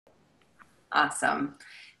Awesome.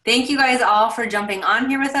 Thank you guys all for jumping on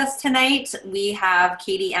here with us tonight. We have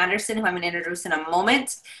Katie Anderson, who I'm going to introduce in a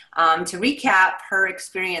moment, to recap her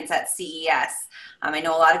experience at CES. I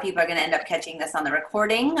know a lot of people are going to end up catching this on the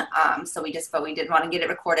recording, but we did want to get it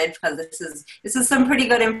recorded because this is some pretty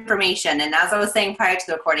good information. And as I was saying prior to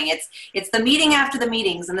the recording, it's the meeting after the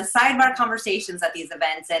meetings and the sidebar conversations at these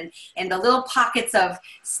events and the little pockets of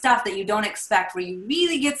stuff that you don't expect, where you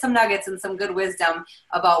really get some nuggets and some good wisdom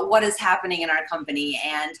about what is happening in our company.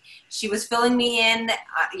 And she was filling me in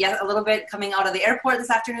a little bit coming out of the airport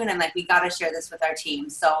this afternoon. I'm like, we got to share this with our team.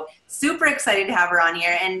 So super excited to have her on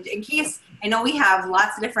here. And in case, I know we have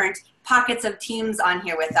lots of different pockets of teams on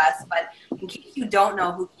here with us, but in case you don't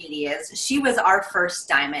know who Katie is, she was our first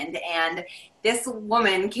diamond. And this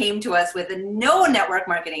woman came to us with no network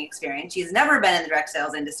marketing experience. She's never been in the direct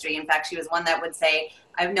sales industry. In fact, she was one that would say,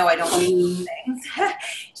 I don't do things.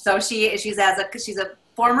 So she's a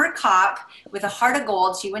former cop with a heart of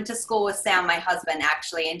gold. She went to school with Sam, my husband,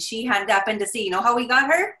 actually, and she had happened to see, you know how we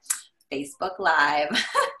got her? Facebook Live.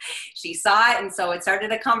 She saw it, and so it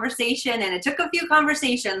started a conversation, and it took a few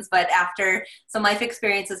conversations, but after some life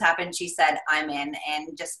experiences happened, she said, I'm in,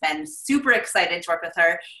 and just been super excited to work with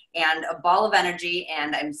her, and a ball of energy,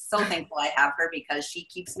 and I'm so thankful I have her because she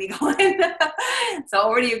keeps me going. So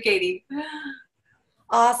over to you, Katie.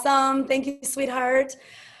 Awesome. Thank you, sweetheart.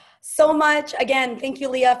 So much. Again, thank you,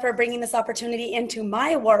 Leah, for bringing this opportunity into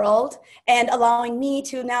my world and allowing me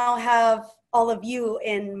to now have all of you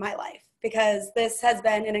in my life, because this has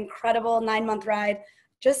been an incredible 9-month ride,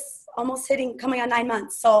 just almost coming on 9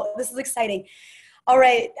 months. So this is exciting. All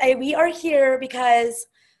right. We are here because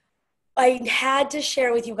I had to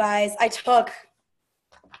share with you guys. I took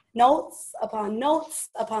notes upon notes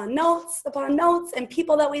upon notes upon notes, and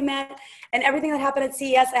people that we met and everything that happened at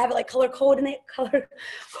CES. I have it like color coordinated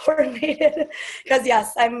because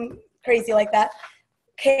yes, I'm crazy like that.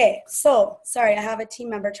 Okay, so sorry, I have a team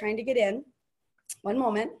member trying to get in. One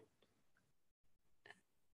moment.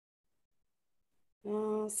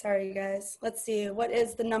 Oh, sorry, you guys. Let's see. What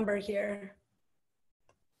is the number here?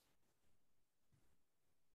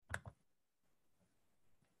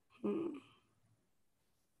 All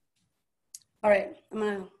right, I'm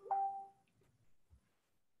gonna.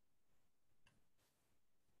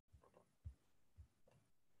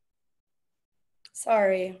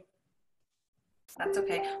 Sorry. That's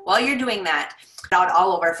okay. While you're doing that, out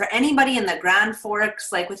all over for anybody in the Grand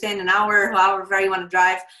Forks, like within an hour, however far you want to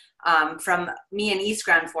drive, from me in East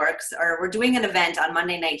Grand Forks, or we're doing an event on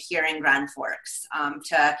Monday night here in Grand Forks.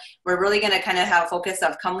 We're really going to kind of have a focus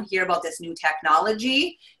of come hear about this new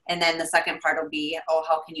technology. And then the second part will be, oh,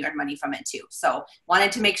 how can you earn money from it too? So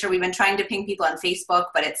wanted to make sure, we've been trying to ping people on Facebook,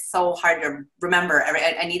 but it's so hard to remember.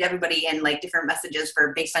 I need everybody in like different messages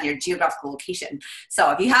based on your geographical location.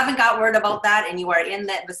 So if you haven't got word about that and you are in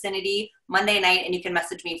that vicinity, Monday night, and you can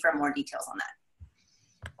message me for more details on that.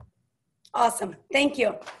 Awesome. Thank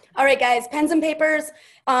you. All right, guys, pens and papers.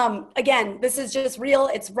 Again, this is just real.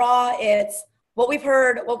 It's raw. It's what we've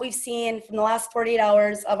heard, what we've seen from the last 48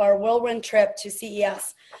 hours of our whirlwind trip to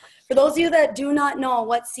CES. For those of you that do not know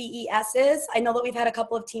what CES is, I know that we've had a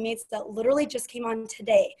couple of teammates that literally just came on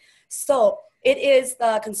today. So it is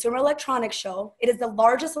the Consumer Electronics Show. It is the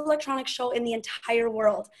largest electronics show in the entire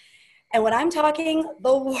world. And when I'm talking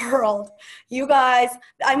the world, you guys,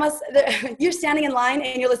 you're standing in line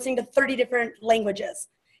and you're listening to 30 different languages,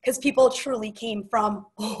 because people truly came from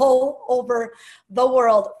all over the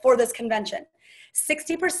world for this convention.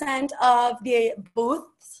 60% of the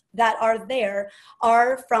booths that are there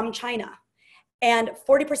are from China. And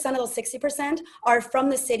 40% of those 60% are from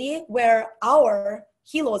the city where our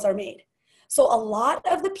kilos are made. So a lot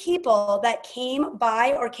of the people that came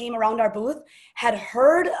by or came around our booth had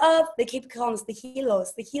heard of, they keep calling us the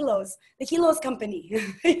Kilos company,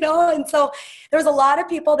 you know? And so there was a lot of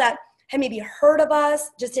people that had maybe heard of us,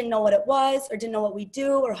 just didn't know what it was or didn't know what we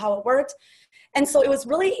do or how it worked. And so it was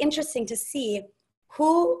really interesting to see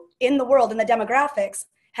who in the world, in the demographics,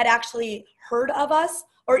 had actually heard of us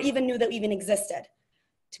or even knew that we even existed.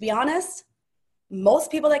 To be honest,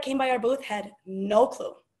 most people that came by our booth had no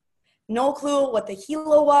clue. No clue what the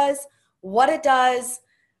Hilo was, what it does,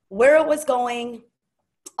 where it was going.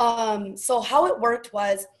 So how it worked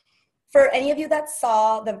was, for any of you that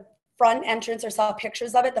saw the front entrance or saw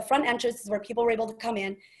pictures of it, the front entrance is where people were able to come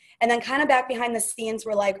in. And then kind of back behind the scenes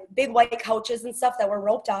were like big white couches and stuff that were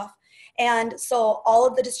roped off. And so all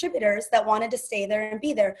of the distributors that wanted to stay there and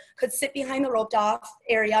be there could sit behind the roped off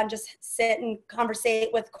area and just sit and conversate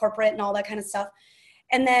with corporate and all that kind of stuff.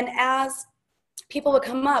 And then as people would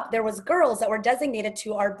come up, there was girls that were designated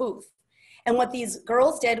to our booth. And what these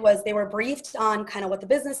girls did was they were briefed on kind of what the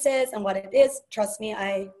business is and what it is. Trust me,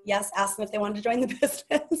 asked them if they wanted to join the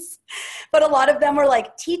business. But a lot of them were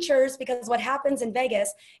like teachers, because what happens in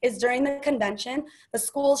Vegas is during the convention, the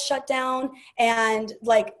schools shut down and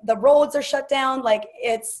like the roads are shut down. Like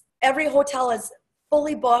every hotel is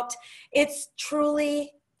fully booked. It's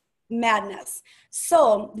truly madness.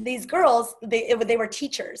 So these girls, they were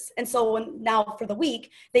teachers. And so now for the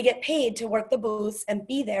week, they get paid to work the booths and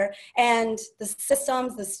be there. And the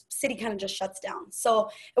city kind of just shuts down. So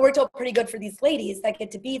it worked out pretty good for these ladies that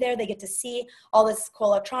get to be there. They get to see all this cool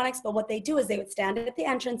electronics. But what they do is they would stand at the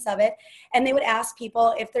entrance of it and they would ask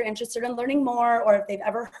people if they're interested in learning more, or if they've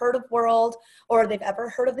ever heard of World, or they've ever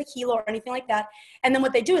heard of the Kilo or anything like that. And then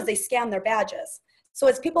what they do is they scan their badges. So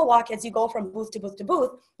as people walk, as you go from booth to booth to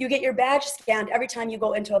booth, you get your badge scanned every time you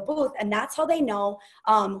go into a booth, and that's how they know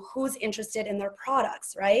who's interested in their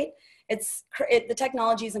products, right? The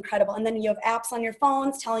technology is incredible. And then you have apps on your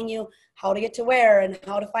phones telling you how to get to where and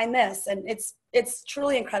how to find this, and it's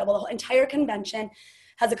truly incredible. The whole entire convention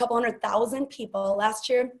has a couple 100,000 people last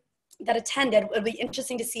year that attended. It'll be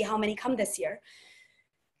interesting to see how many come this year.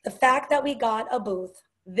 The fact that we got a booth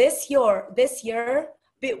this year,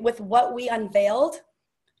 with what we unveiled,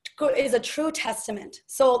 is a true testament.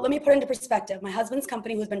 So let me put it into perspective. My husband's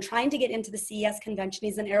company, who's been trying to get into the CES convention,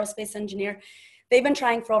 he's an aerospace engineer. They've been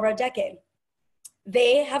trying for over a decade.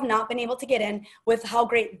 They have not been able to get in with how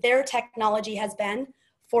great their technology has been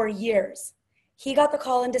for years. He got the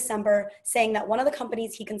call in December saying that one of the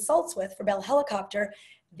companies he consults with for Bell Helicopter,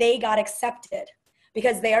 they got accepted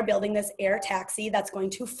because they are building this air taxi that's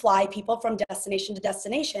going to fly people from destination to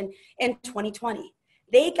destination in 2020.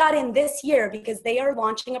 They got in this year because they are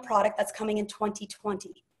launching a product that's coming in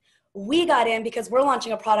 2020. We got in because we're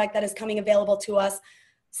launching a product that is coming available to us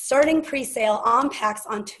starting pre-sale on PAX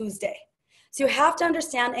on Tuesday. So you have to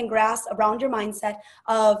understand and grasp around your mindset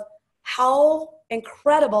of how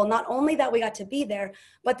incredible, not only that we got to be there,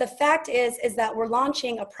 but the fact is that we're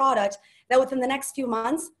launching a product that within the next few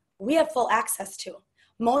months, we have full access to.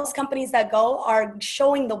 Most companies that go are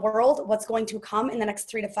showing the world what's going to come in the next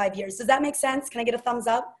 3 to 5 years. Does that make sense? Can I get a thumbs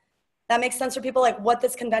up? That makes sense for people, like what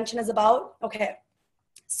this convention is about? Okay.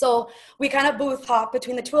 So we kind of booth hop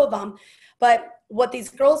between the two of them. But what these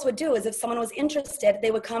girls would do is if someone was interested, they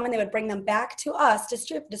would come and they would bring them back to us,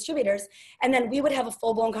 distributors, and then we would have a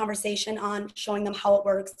full-blown conversation on showing them how it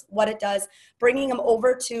works, what it does, bringing them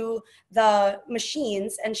over to the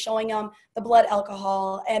machines and showing them the blood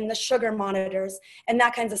alcohol and the sugar monitors and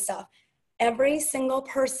that kinds of stuff. Every single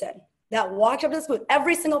person that walked up to this booth,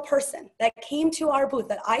 every single person that came to our booth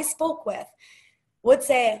that I spoke with would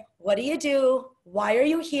say, what do you do? Why are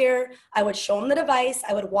you here? I would show them the device.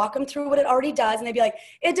 I would walk them through what it already does. And they'd be like,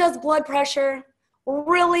 it does blood pressure.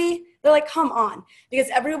 Really? They're like, come on. Because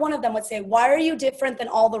every one of them would say, why are you different than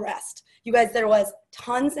all the rest? You guys, there was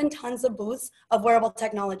tons and tons of booths of wearable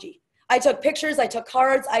technology. I took pictures, I took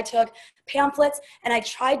cards, I took pamphlets, and I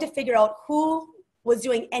tried to figure out who was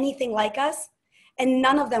doing anything like us, and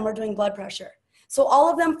none of them were doing blood pressure. So all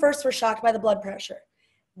of them first were shocked by the blood pressure.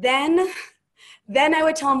 Then I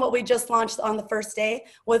would tell them what we just launched on the first day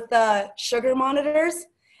with the sugar monitors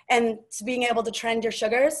and being able to trend your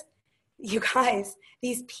sugars. You guys,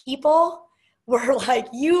 these people were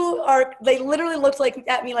like, they literally looked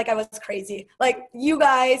at me like I was crazy. Like, you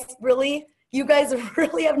guys really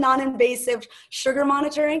have non-invasive sugar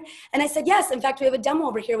monitoring? And I said, yes, in fact, we have a demo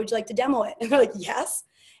over here. Would you like to demo it? And they're like, yes.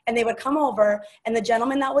 And they would come over, and the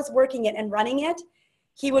gentleman that was working it and running it,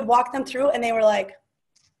 he would walk them through, and they were like,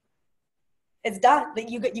 it's done. Like,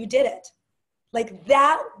 you did it. Like,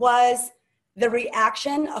 that was the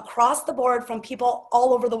reaction across the board from people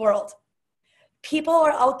all over the world. People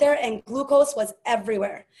are out there, and glucose was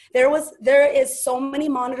everywhere. There is so many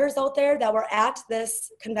monitors out there that were at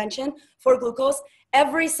this convention for glucose.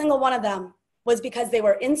 Every single one of them was because they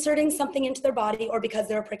were inserting something into their body or because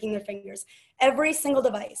they were pricking their fingers. Every single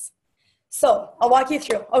device. So I'll walk you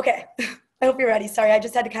through. Okay. I hope you're ready. Sorry, I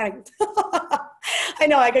just had to kind of, I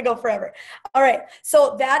know I could go forever. All right.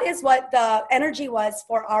 So that is what the energy was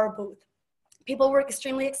for our booth. People were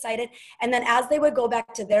extremely excited. And then as they would go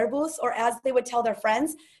back to their booths, or as they would tell their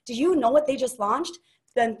friends, do you know what they just launched?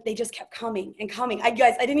 Then they just kept coming and coming.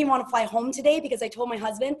 Guys, I didn't even want to fly home today because I told my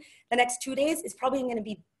husband the next 2 days is probably going to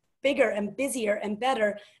be bigger and busier and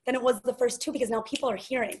better than it was the first two, because now people are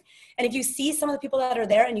hearing. And if you see some of the people that are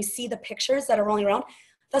there and you see the pictures that are rolling around,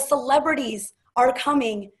 the celebrities are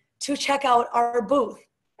coming to check out our booth.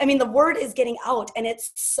 I mean, the word is getting out, and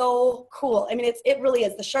it's so cool. I mean, it really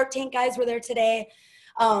is. The Shark Tank guys were there today.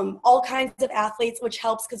 All kinds of athletes, which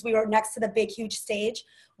helps because we were next to the big, huge stage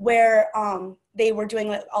where they were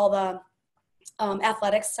doing all the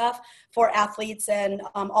athletic stuff for athletes and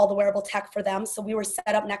all the wearable tech for them. So we were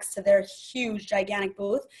set up next to their huge, gigantic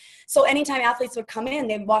booth. So anytime athletes would come in,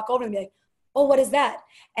 they'd walk over and be like, oh, what is that?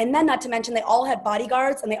 And then not to mention they all had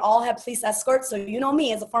bodyguards and they all had police escorts. So you know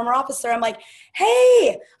me as a former officer, I'm like,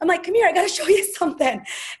 hey, I'm like, come here, I got to show you something.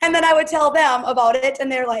 And then I would tell them about it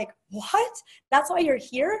and they're like, what? That's why you're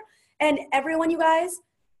here? And everyone, you guys,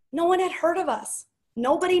 no one had heard of us.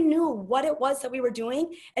 Nobody knew what it was that we were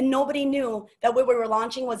doing, and nobody knew that what we were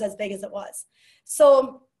launching was as big as it was.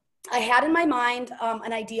 So I had in my mind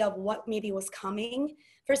an idea of what maybe was coming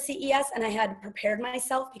for CES, and I had prepared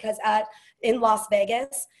myself because in Las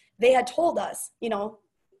Vegas, they had told us, you know,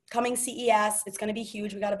 coming CES, it's going to be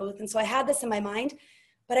huge. We got a booth. And so I had this in my mind,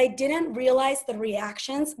 but I didn't realize the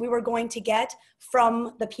reactions we were going to get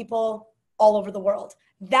from the people all over the world.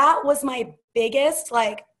 That was my biggest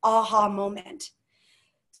like aha moment.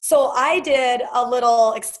 So I did a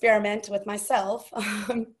little experiment with myself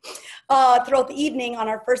throughout the evening on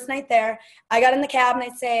our first night there. I got in the cab and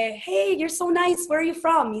I'd say, hey, you're so nice. Where are you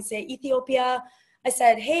from? He'd say, Ethiopia. I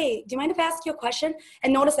said, hey, do you mind if I ask you a question?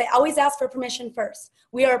 And notice I always ask for permission first.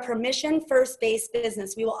 We are a permission first based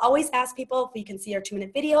business. We will always ask people if we can see our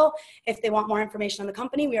 2-minute video, if they want more information on the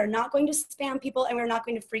company. We are not going to spam people and we're not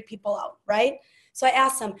going to freak people out, right? So I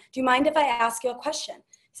asked him, do you mind if I ask you a question?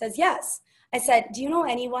 He says, yes. I said, do you know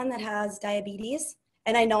anyone that has diabetes?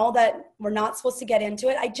 And I know that we're not supposed to get into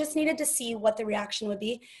it. I just needed to see what the reaction would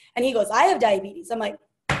be. And he goes, I have diabetes. I'm like,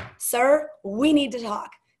 sir, we need to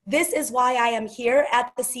talk. This is why I am here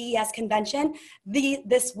at the CES convention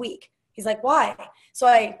this week. He's like, why? So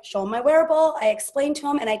I show him my wearable. I explain to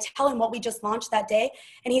him and I tell him what we just launched that day.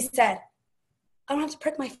 And he said, I don't have to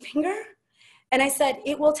prick my finger? And I said,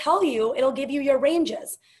 it will tell you, it'll give you your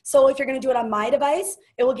ranges. So if you're going to do it on my device,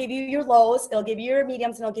 it will give you your lows, it'll give you your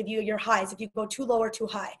mediums, and it'll give you your highs if you go too low or too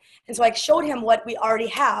high. And so I showed him what we already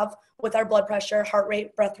have with our blood pressure, heart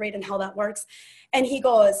rate, breath rate, and how that works. And he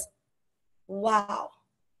goes, wow,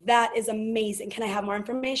 that is amazing. Can I have more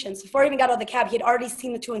information? So before I even got out of the cab, he had already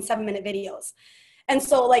seen the 2 and 7-minute videos. And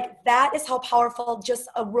so like that is how powerful just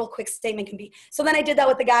a real quick statement can be. So then I did that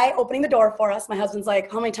with the guy opening the door for us. My husband's like,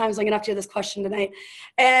 how many times am I gonna have to do this question tonight?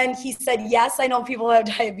 And he said, yes, I know people who have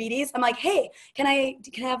diabetes. I'm like, hey, can I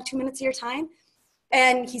have 2 minutes of your time?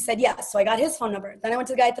 And he said, yes. So I got his phone number. Then I went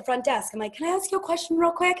to the guy at the front desk. I'm like, can I ask you a question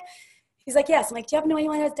real quick? He's like, yes. I'm like, do you happen to know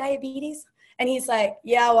anyone who has diabetes? And he's like,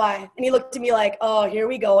 yeah, why? And he looked at me like, oh, here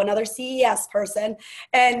we go, another CES person.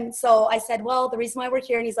 And so I said, well, the reason why we're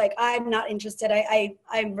here. And he's like, I'm not interested.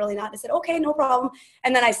 I'm really not. I said, okay, no problem.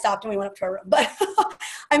 And then I stopped and we went up to our room. But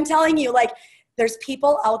I'm telling you, like, there's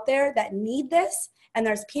people out there that need this. And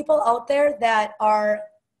there's people out there that are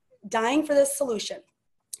dying for this solution.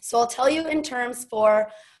 So I'll tell you in terms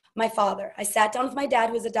for my father. I sat down with my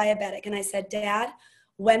dad, who's a diabetic. And I said, Dad,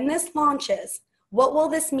 when this launches, what will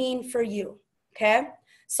this mean for you? Okay,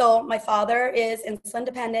 so my father is insulin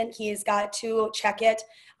dependent. He's got to check it.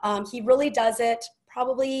 He really does it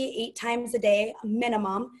probably 8 times a day,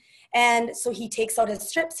 minimum. And so he takes out his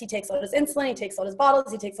strips, he takes out his insulin, he takes out his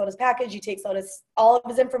bottles, he takes out his package, he takes out all of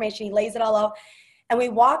his information, he lays it all out. And we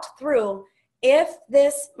walked through, if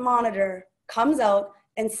this monitor comes out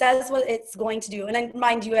and says what it's going to do, and I,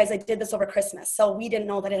 mind you guys, I did this over Christmas, so we didn't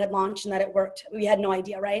know that it had launched and that it worked. We had no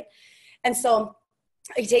idea, right? And so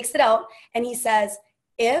he takes it out and he says,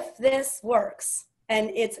 if this works and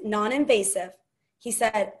it's non-invasive, he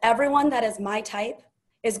said, everyone that is my type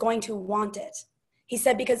is going to want it. He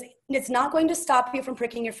said, because it's not going to stop you from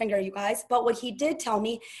pricking your finger, you guys. But what he did tell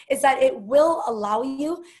me is that it will allow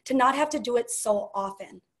you to not have to do it so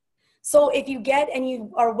often. So if you get and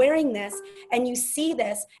you are wearing this and you see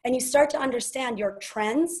this and you start to understand your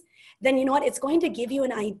trends, then you know what? It's going to give you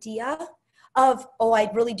an idea of, oh,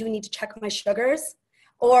 I really do need to check my sugars.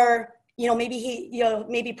 Or, you know,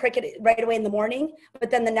 maybe prick it right away in the morning,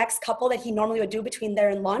 but then the next couple that he normally would do between there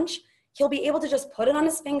and lunch, he'll be able to just put it on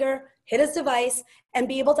his finger, hit his device, and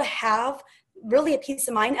be able to have really a peace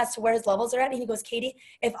of mind as to where his levels are at. And he goes, Katie,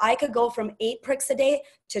 if I could go from 8 pricks a day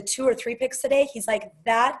to 2 or 3 pricks a day, he's like,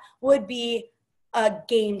 that would be a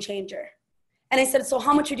game changer. And I said, so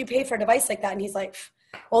how much would you pay for a device like that? And he's like,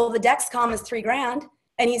 well, the Dexcom is $3,000.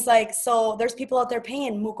 And he's like, so there's people out there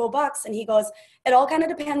paying muco bucks. And he goes, it all kind of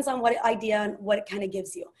depends on what idea and what it kind of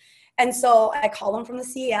gives you. And so I called him from the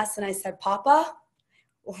CES and I said, Papa,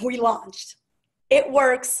 we launched. It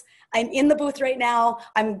works. I'm in the booth right now.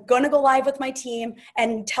 I'm going to go live with my team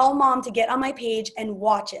and tell Mom to get on my page and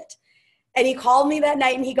watch it. And he called me that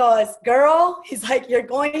night and he goes, girl, he's like, you're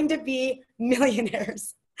going to be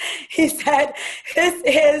millionaires. He said, this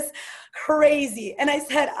is crazy. And I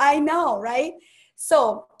said, I know, right?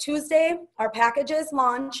 So Tuesday, our packages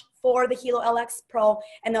launch for the Hilo LX Pro,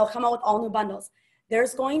 and they'll come out with all new bundles.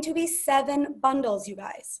 There's going to be 7 bundles, you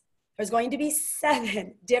guys. There's going to be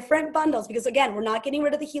 7 different bundles because, again, we're not getting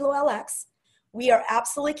rid of the Hilo LX. We are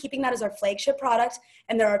absolutely keeping that as our flagship product,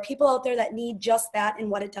 and there are people out there that need just that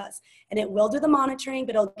and what it does. And it will do the monitoring,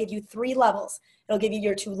 but it'll give you 3 levels. It'll give you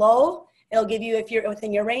your too low, it'll give you if you're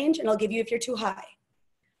within your range, and it'll give you if you're too high.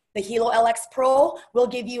 The Hilo LX Pro will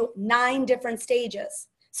give you 9 different stages.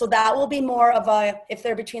 So that will be more of a, if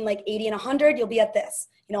they're between like 80 and 100, you'll be at this.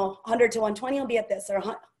 100 to 120 will be at this, or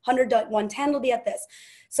 100 to 110 will be at this.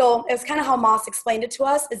 So it's kind of how Moss explained it to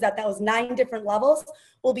us, is that those 9 different levels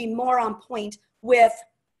will be more on point with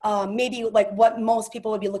maybe like what most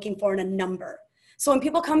people would be looking for in a number. So when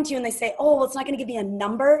people come to you and they say, oh, well, it's not going to give me a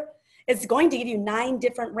number, it's going to give you 9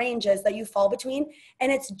 different ranges that you fall between,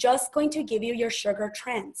 and it's just going to give you your sugar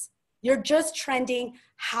trends. You're just trending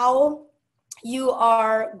how you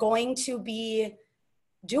are going to be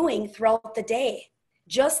doing throughout the day.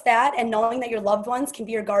 Just that, and knowing that your loved ones can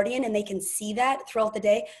be your guardian and they can see that throughout the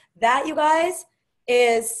day, that, you guys,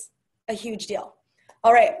 is a huge deal.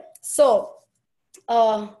 All right, so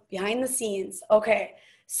behind the scenes. Okay,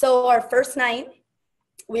 so our first night,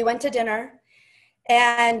 we went to dinner,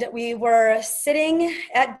 and we were sitting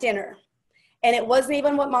at dinner. And it wasn't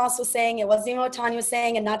even what Moss was saying. It wasn't even what Tanya was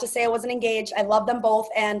saying. And not to say I wasn't engaged. I love them both.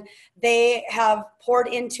 And they have poured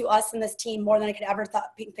into us and this team more than I could ever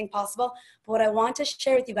think possible. But what I want to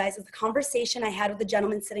share with you guys is the conversation I had with the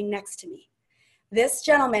gentleman sitting next to me. This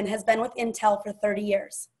gentleman has been with Intel for 30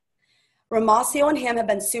 years. Ramasio and him have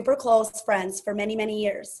been super close friends for many, many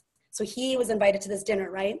years. So he was invited to this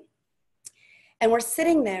dinner, right? And we're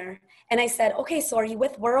sitting there. And I said, okay, so are you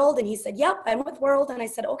with World? And he said, yep, I'm with World. And I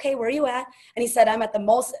said, okay, where are you at? And he said, I'm at the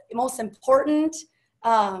most important,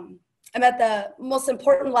 I'm at the most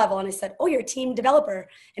important level. And I said, oh, you're a team developer.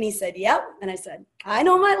 And he said, yep. And I said, I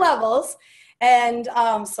know my levels. And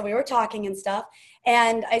so we were talking and stuff.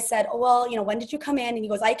 And I said, oh, well, when did you come in? And he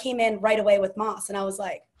goes, I came in right away with Moss. And I was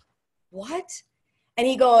like, what? And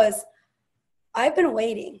he goes, I've been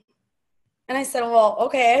waiting. And I said, well,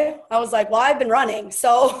 okay. I was like, well, I've been running.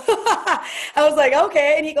 So I was like,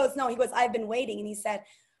 okay. And he goes, no, I've been waiting. And he said,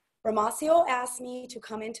 Ramasio asked me to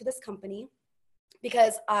come into this company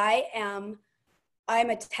because I'm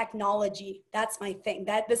a technology. That's my thing.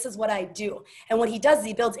 This is what I do. And what he does is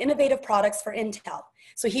he builds innovative products for Intel.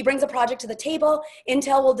 So he brings a project to the table.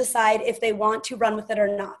 Intel will decide if they want to run with it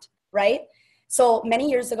or not, right? So many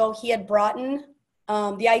years ago, he had brought in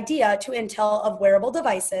the idea to Intel of wearable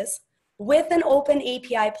devices with an open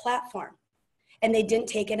API platform. And they didn't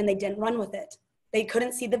take it and they didn't run with it. They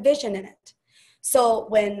couldn't see the vision in it. So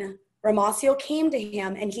when Ramasio came to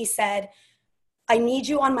him and he said, I need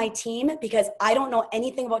you on my team because I don't know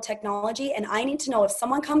anything about technology, and I need to know if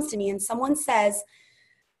someone comes to me and someone says,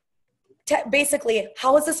 basically,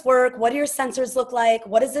 how does this work? What do your sensors look like?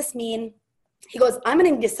 What does this mean? He goes, I'm going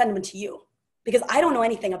to need to send them to you because I don't know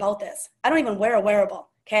anything about this. I don't even wear a wearable,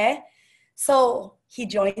 okay? So he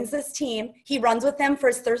joins this team. He runs with them for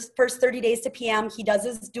his first 30 days to PM. He does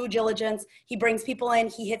his due diligence. He brings people in.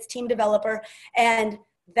 He hits team developer. And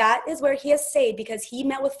that is where he has stayed because he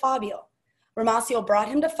met with Fabio. Ramasio brought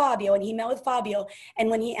him to Fabio, and he met with Fabio. And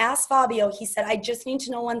when he asked Fabio, he said, I just need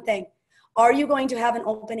to know one thing. Are you going to have an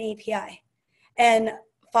open API? And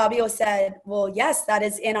Fabio said, well, yes, that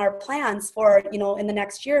is in our plans for, in the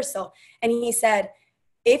next year or so. And he said,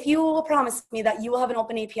 if you will promise me that you will have an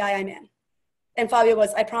open API, I'm in. And Fabio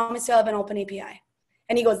goes, I promise you'll have an open API.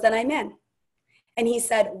 And he goes, then I'm in. And he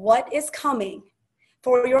said, what is coming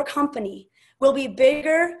for your company will be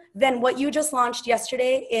bigger than what you just launched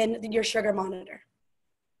yesterday in your sugar monitor.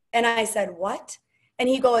 And I said, what? And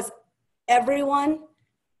he goes, everyone,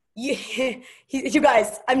 you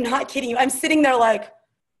guys, I'm not kidding you. I'm sitting there like,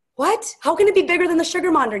 what? How can it be bigger than the sugar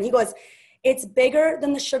monitor? And he goes, it's bigger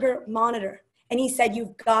than the sugar monitor. And he said,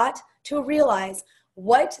 you've got to realize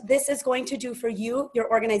what this is going to do for you, your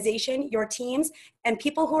organization, your teams, and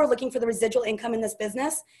people who are looking for the residual income in this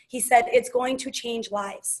business. He said, it's going to change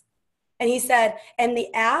lives. And he said, and the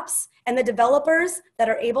apps and the developers that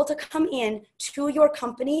are able to come in to your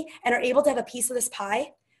company and are able to have a piece of this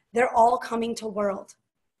pie, they're all coming to World.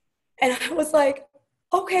 And I was like,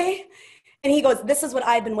 okay. And he goes, this is what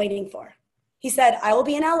I've been waiting for. He said, I will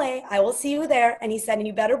be in LA. I will see you there. And he said, and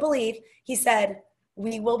you better believe, he said,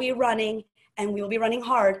 we will be running and we will be running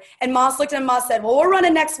hard. And Moss looked at him, Moss said, well, we're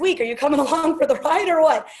running next week. Are you coming along for the ride or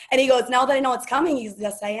what? And he goes, now that I know it's coming, he's,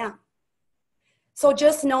 yes, I am. So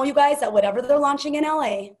just know, you guys, that whatever they're launching in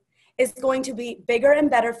LA is going to be bigger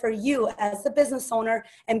and better for you as the business owner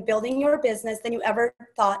and building your business than you ever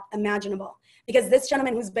thought imaginable. because this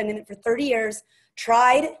gentleman who's been in it for 30 years,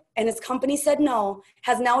 tried, and his company said no,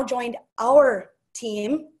 has now joined our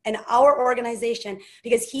team and our organization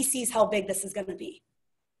because he sees how big this is going to be.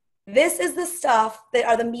 This is the stuff that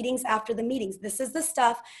are the meetings after the meetings. This is the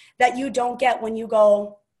stuff that you don't get when you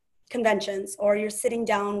go conventions or you're sitting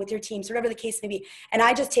down with your teams, whatever the case may be. And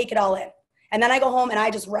I just take it all in. And then I go home and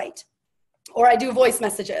I just write. Or I do voice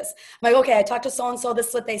messages. I'm like, okay, I talked to so-and-so, this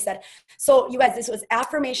is what they said. So you guys, this was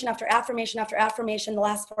affirmation after affirmation after affirmation the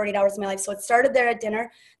last 48 hours of my life. So it started there at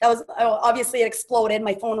dinner. That was, obviously it exploded.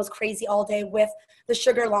 My phone was crazy all day with the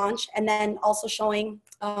sugar launch, and then also showing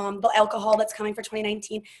the alcohol that's coming for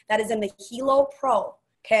 2019. That is in the Hilo Pro,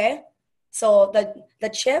 okay? So the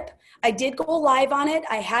chip, I did go live on it.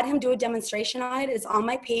 I had him do a demonstration on it. It's on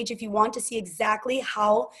my page if you want to see exactly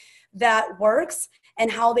how that works and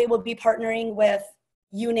how they will be partnering with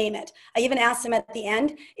you name it. I even asked him at the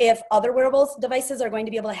end if other wearables devices are going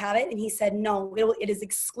to be able to have it, and he said no, it is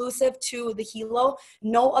exclusive to the Hilo.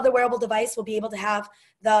 No other wearable device will be able to have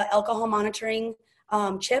the alcohol monitoring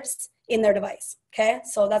chips in their device, okay?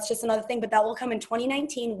 So that's just another thing, but that will come in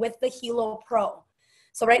 2019 with the Hilo Pro.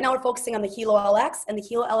 So right now we're focusing on the Hilo LX and the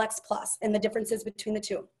Hilo LX Plus and the differences between the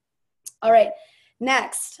two. All right,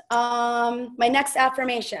 next, my next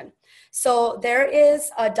affirmation. So there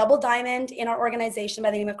is a double diamond in our organization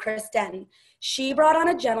by the name of Chris Denton. She brought on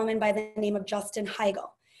a gentleman by the name of Justin Heigl.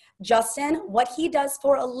 Justin, what he does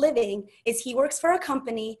for a living is he works for a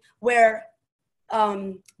company where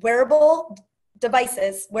wearable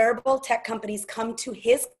devices, wearable tech companies come to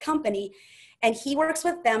his company, and he works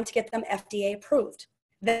with them to get them FDA approved.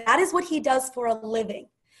 That is what he does for a living.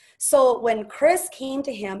 So when Chris came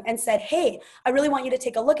to him and said, hey, I really want you to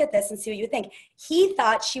take a look at this and see what you think, he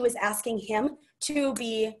thought she was asking him to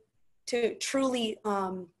truly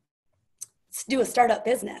do a startup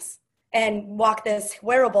business and walk this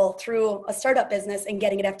wearable through a startup business and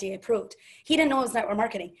getting it FDA approved. He didn't know it was network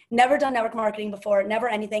marketing, never done network marketing before, never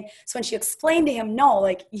anything. So when she explained to him, no,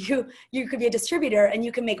 like you could be a distributor and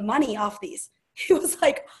you can make money off these. He was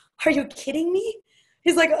like, are you kidding me?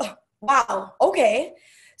 He's like, oh, wow, okay.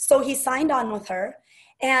 So he signed on with her.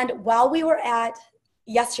 And while we were at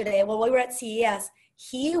CES,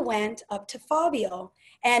 he went up to Fabio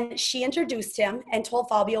and she introduced him and told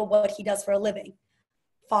Fabio what he does for a living.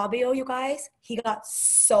 Fabio, you guys, he got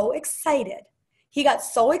so excited. He got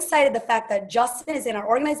so excited the fact that Justin is in our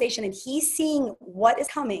organization and he's seeing what is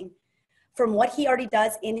coming from what he already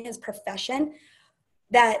does in his profession,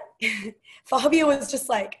 that Fabio was just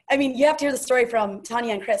like, I mean, you have to hear the story from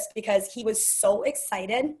Tanya and Chris because he was so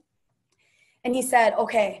excited. And he said,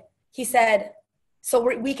 okay, he said, so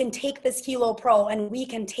we can take this Hilo Pro and we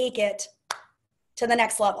can take it to the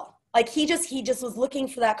next level. Like he just was looking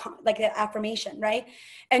for that, like that affirmation, right?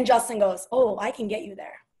 And Justin goes, oh, I can get you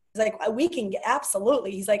there. He's like, we can get,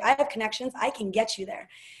 absolutely. He's like, I have connections, I can get you there.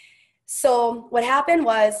 So what happened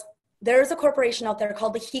was, there's a corporation out there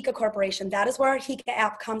called the Hika Corporation. That is where our Hika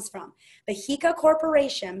app comes from. The Hika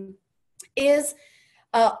Corporation is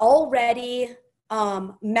already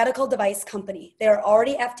medical device company. They are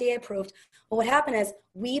already FDA approved. But what happened is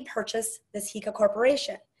we purchased this Hika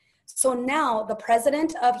Corporation. So now the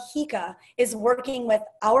president of Hika is working with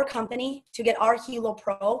our company to get our Hilo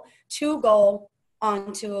Pro to go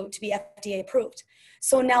on to be FDA approved.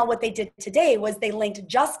 So now what they did today was they linked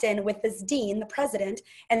Justin with this dean, the president,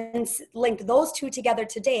 and linked those two together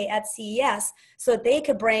today at CES so that they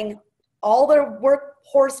could bring all their work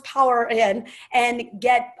horsepower in and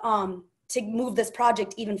get to move this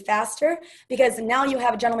project even faster, because now you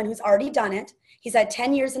have a gentleman who's already done it. He's had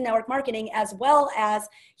 10 years in network marketing, as well as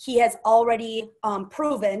he has already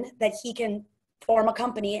proven that he can form a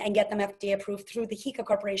company and get them FDA approved through the Hika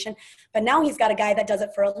Corporation. But now he's got a guy that does it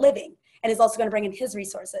for a living and is also going to bring in his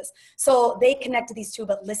resources. So they connected these two,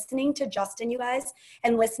 but listening to Justin, you guys,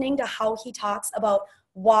 and listening to how he talks about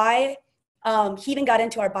why he even got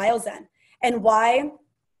into our BioZen and why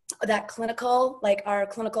that clinical, like our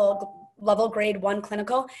clinical level grade 1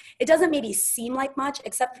 clinical, it doesn't maybe seem like much,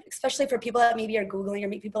 except especially for people that maybe are Googling or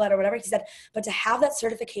meet people that are whatever. He said, but to have that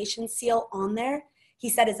certification seal on there, he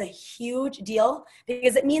said, is a huge deal,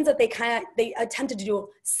 because it means that they attempted to do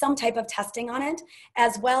some type of testing on it,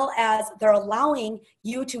 as well as they're allowing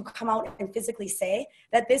you to come out and physically say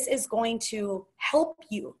that this is going to help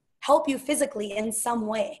you physically in some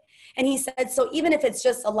way. And he said, so even if it's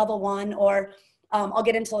just a level 1 or I'll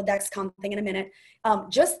get into the Dexcom thing in a minute.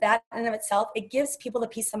 Just that in and of itself, it gives people the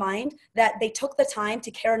peace of mind that they took the time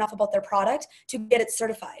to care enough about their product to get it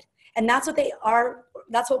certified. And that's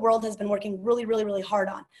what World has been working really, really, really hard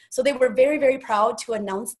on. So they were very, very proud to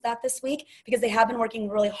announce that this week, because they have been working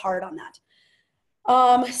really hard on that.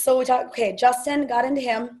 So we talked, okay, Justin got into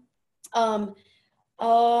him. Um,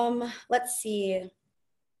 let's see.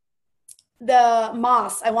 The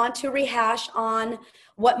Moss, I want to rehash on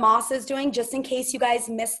what Moss is doing just in case you guys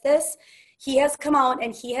missed this. He has come out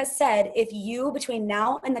and he has said if you, between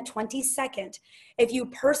now and the 22nd, if you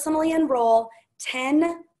personally enroll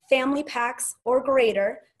 10 family packs or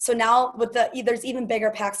greater, so now with there's even bigger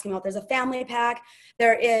packs coming out. There's a family pack,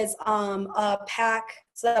 there is a pack,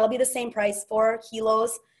 so that'll be the same price, 4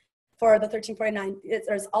 kilos for the 1349.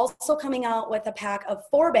 There's also coming out with a pack of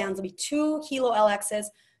 4 bands. It'll be 2 kilo LXs,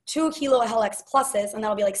 2 kilo LX pluses, and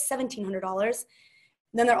that'll be like $1,700.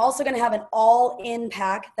 Then they're also going to have an all-in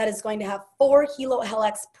pack that is going to have 4 kilo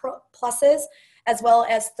LX pluses, as well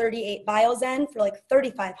as 38 Biozen for like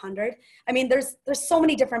 $3,500. I mean, there's so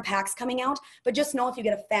many different packs coming out, but just know if you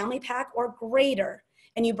get a family pack or greater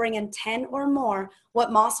and you bring in 10 or more,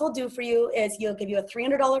 what Moss will do for you is you'll give you a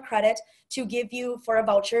 $300 credit to give you for a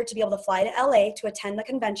voucher to be able to fly to LA to attend the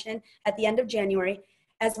convention at the end of January,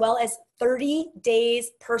 as well as 30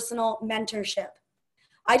 days personal mentorship.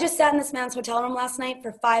 I just sat in this man's hotel room last night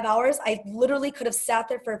for 5 hours. I literally could have sat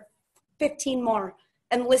there for 15 more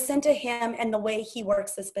and listened to him and the way he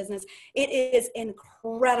works this business. It is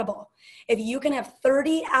incredible. If you can have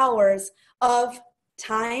 30 hours of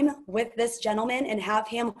time with this gentleman and have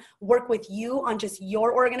him work with you on just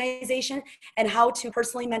your organization and how to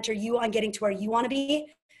personally mentor you on getting to where you want to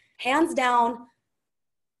be, hands down,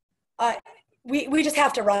 we just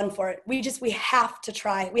have to run for it. We have to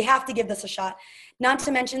try. We have to give this a shot. Not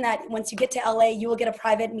to mention that once you get to LA, you will get a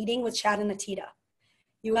private meeting with Chad and Atita.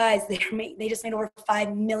 You guys, they just made over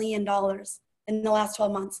 $5 million in the last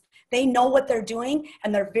 12 months. They know what they're doing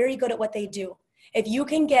and they're very good at what they do. If you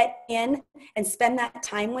can get in and spend that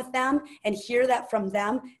time with them and hear that from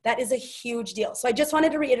them, that is a huge deal. So I just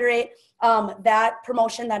wanted to reiterate that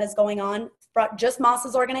promotion that is going on for just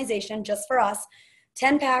Moss's organization, just for us.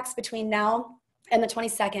 10 packs between now and the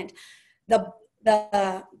 22nd. You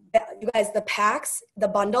guys, the packs, the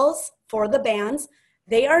bundles for the bands,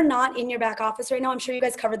 they are not in your back office right now. I'm sure you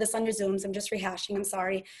guys covered this on your Zooms. I'm just rehashing, I'm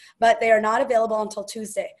sorry. But they are not available until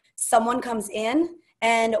Tuesday. Someone comes in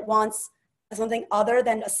and wants something other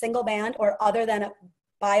than a single band or other than a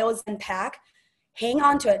Biozen pack, hang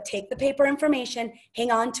on to it. Take the paper information,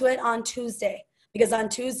 hang on to it on Tuesday. Because on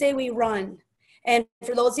Tuesday we run. And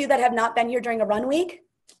for those of you that have not been here during a run week,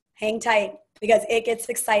 hang tight because it gets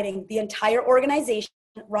exciting. The entire organization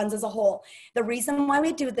runs as a whole. The reason why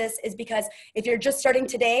we do this is because if you're just starting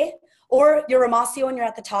today or you're Ramasio and you're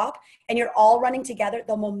at the top and you're all running together,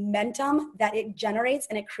 the momentum that it generates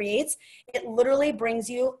and it creates, it literally brings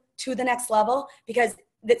you to the next level because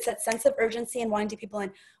it's that sense of urgency and wanting to people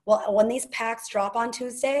in. Well, when these packs drop on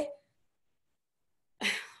Tuesday,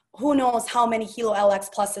 who knows how many Kilo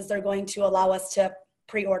LX pluses they're going to allow us to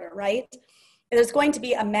pre-order, right? There's going to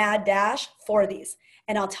be a mad dash for these.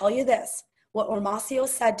 And I'll tell you this, what Ormacio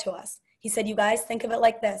said to us, he said, you guys think of it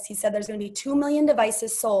like this. He said, there's going to be 2 million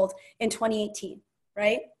devices sold in 2018,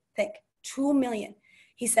 right? Think, 2 million.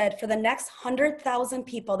 He said, for the next 100,000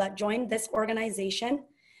 people that joined this organization,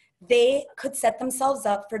 they could set themselves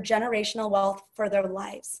up for generational wealth for their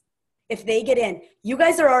lives. If they get in, you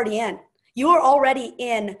guys are already in. You are already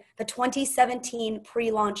in the 2017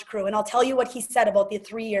 pre-launch crew. And I'll tell you what he said about the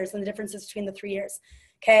 3 years and the differences between the 3 years.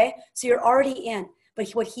 Okay. So you're already in. But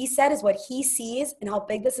what he said is what he sees and how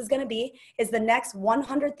big this is going to be is the next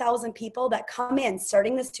 100,000 people that come in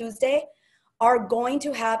starting this Tuesday are going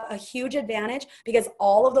to have a huge advantage because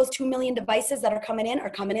all of those 2 million devices that are coming in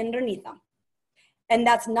underneath them. And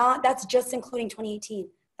that's just including 2018.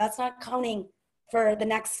 That's not counting for the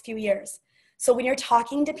next few years. So when you're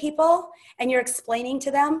talking to people and you're explaining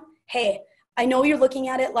to them, hey, I know you're looking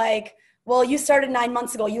at it like, well, you started 9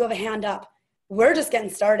 months ago, you have a hand up. We're just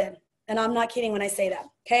getting started. And I'm not kidding when I say that.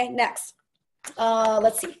 Okay, next.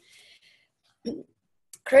 Let's see.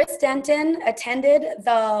 Chris Denton attended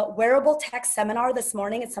the wearable tech seminar this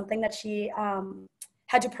morning. It's something that she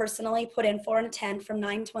had to personally put in for and attend from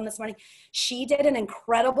 9 to 1 this morning. She did an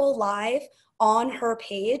incredible live on her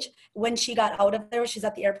page when she got out of there. She's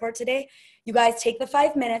at the airport today. You guys take the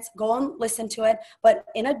 5 minutes, go and listen to it. But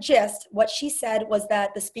in a gist, what she said was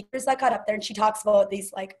that the speakers that got up there, and she talks about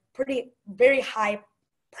these like very high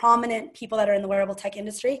prominent people that are in the wearable tech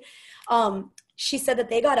industry. She said that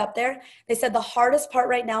they got up there. They said the hardest part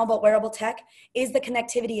right now about wearable tech is the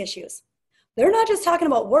connectivity issues. They're not just talking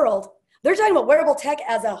about world. They're talking about wearable tech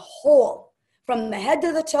as a whole, from the head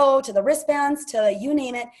to the toe, to the wristbands, to you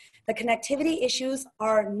name it. The connectivity issues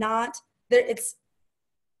are not, it's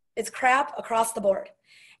crap across the board.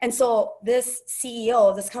 And so this CEO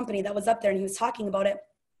of this company that was up there and he was talking about it,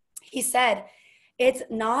 he said, It's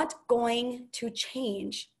not going to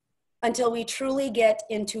change until we truly get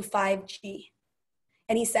into 5G.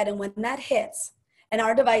 And he said, and when that hits and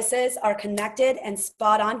our devices are connected and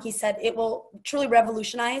spot on, he said it will truly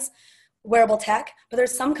revolutionize wearable tech. But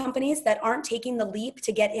there's some companies that aren't taking the leap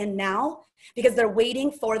to get in now because they're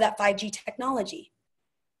waiting for that 5G technology.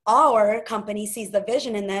 Our company sees the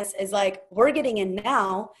vision in this is like, we're getting in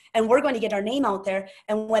now and we're going to get our name out there.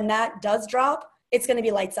 And when that does drop, it's going to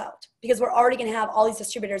be lights out because we're already going to have all these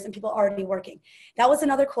distributors and people already working. That was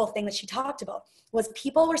another cool thing that she talked about was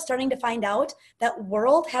people were starting to find out that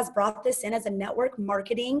World has brought this in as a network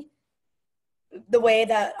marketing, the way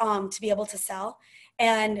that to be able to sell.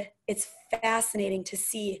 And it's fascinating to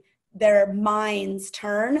see their minds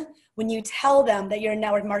turn when you tell them that you're in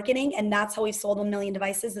network marketing, and that's how we've sold 1 million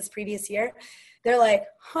devices this previous year. They're like,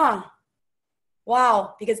 huh,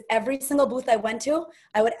 wow. Because every single booth I went to,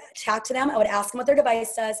 I would talk to them. I would ask them what their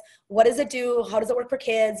device does. What does it do? How does it work for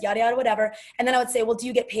kids? Yada, yada, whatever. And then I would say, well, do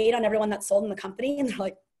you get paid on everyone that's sold in the company? And they're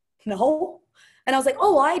like, no. And I was like,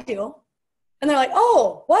 oh, well, I do. And they're like,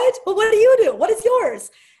 oh, what? Well, what do you do? What is yours?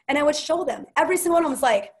 And I would show them. Every single one of them was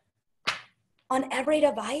like, on every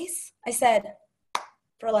device, I said,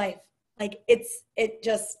 for life. Like it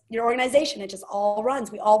just, your organization, it just all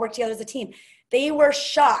runs. We all work together as a team. They were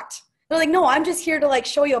shocked. They're like, no, I'm just here to like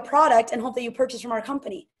show you a product and hope that you purchase from our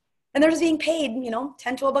company. And they're just being paid, you know,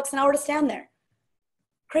 10, 12 bucks an hour to stand there.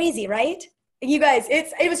 Crazy, right? You guys,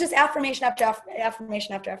 it was just affirmation after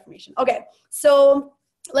affirmation after affirmation. Okay, so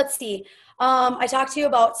let's see. I talked to you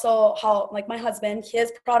about how like my husband,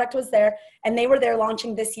 his product was there and they were there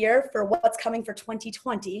launching this year for what's coming for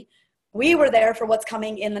 2020. We were there for what's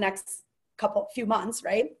coming in the next few months,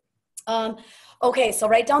 right? Okay, so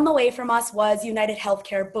right down the way from us was United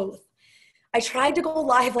Healthcare booth. I tried to go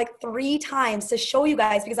live like 3 times to show you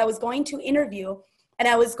guys because I was going to interview and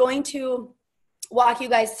I was going to walk you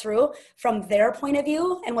guys through from their point of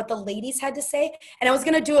view and what the ladies had to say. And I was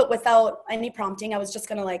going to do it without any prompting. I was just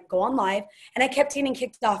going to like go on live. And I kept getting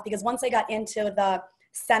kicked off because once I got into the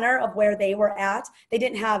center of where they were at, they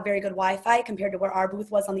didn't have very good Wi-Fi compared to where our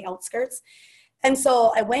booth was on the outskirts. And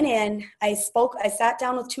so I went in, I sat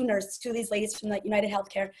down with 2 nurses, 2 of these ladies from the United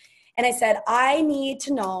Healthcare. And I said, I need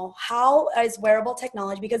to know how is wearable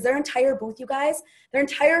technology, because their entire booth, you guys, their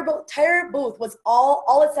entire booth was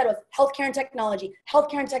all it said was healthcare and technology,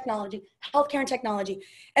 healthcare and technology, healthcare and technology.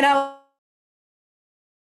 And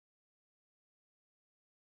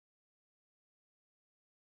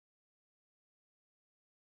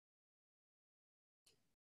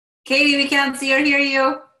Katie, we can't see or hear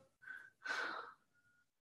you.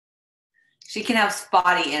 She can have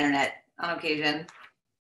spotty internet on occasion.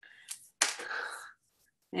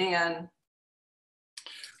 Hang on.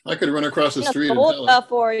 I could run across the street and tell Minnesota her.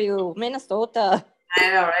 for you, Minnesota. I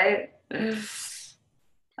know, right?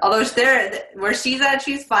 Although where she's at,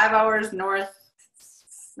 she's 5 hours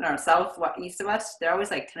south, east of us. They're always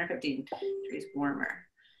like 10 or 15 degrees warmer.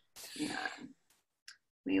 Yeah.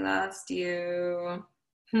 We lost you.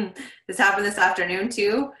 This happened this afternoon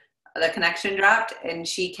too. The connection dropped and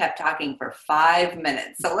she kept talking for 5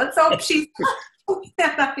 minutes. So let's hope she's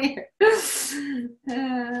not here.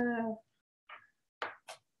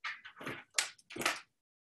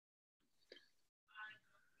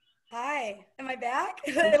 hi, am I back?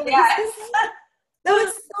 Yes. That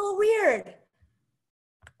was so weird.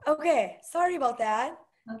 Okay, sorry about that.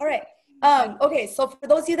 All right. Okay, so for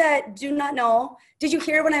those of you that do not know, did you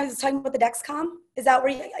hear when I was talking about the Dexcom? Is that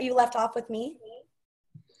where you left off with me?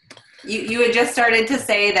 You had just started to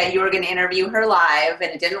say that you were going to interview her live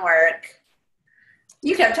and it didn't work.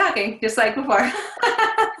 You kept talking just like before.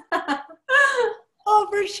 Oh,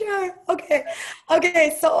 for sure. Okay.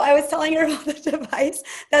 Okay. So I was telling her about the device.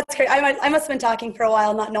 That's great. I must have been talking for a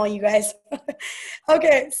while, not knowing you guys.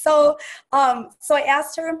 Okay. So I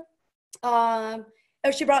asked her,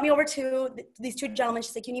 she brought me over to these 2 gentlemen.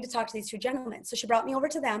 She's like, you need to talk to these 2 gentlemen. So she brought me over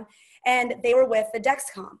to them and they were with the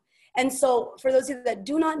Dexcom. And so for those of you that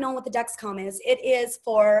do not know what the Dexcom is, it is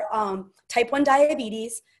for type 1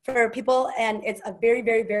 diabetes for people, and it's a very,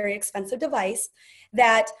 very, very expensive device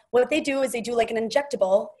that what they do is they do like an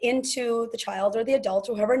injectable into the child or the adult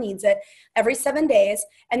or whoever needs it every 7 days.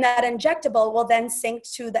 And that injectable will then sync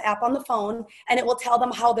to the app on the phone and it will tell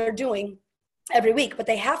them how they're doing every week, but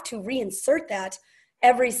they have to reinsert that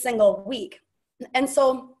every single week. And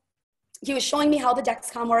so he was showing me how the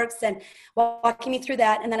Dexcom works and walking me through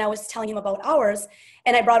that. And then I was telling him about ours.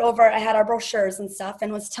 And I had our brochures and stuff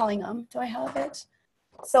and was telling him, do I have it?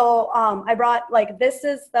 So I brought, like, this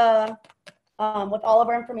is the, with all of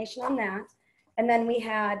our information on that. And then we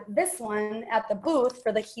had this one at the booth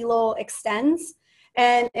for the Hilo Extends.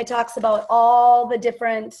 And it talks about all the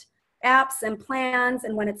different apps and plans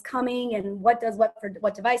and when it's coming and what does what for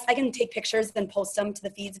what device. I can take pictures and post them to the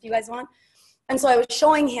feeds if you guys want. And so I was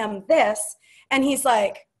showing him this, and he's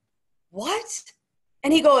like, what?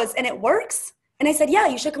 And he goes, and it works? And I said, yeah,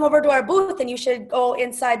 you should come over to our booth and you should go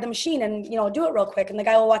inside the machine and, you know, do it real quick. And the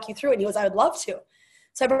guy will walk you through it. And he goes, I would love to.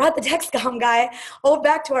 So I brought the Dexcom guy over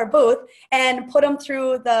back to our booth and put him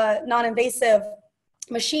through the non-invasive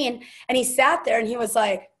machine. And he sat there and he was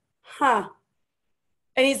like, huh.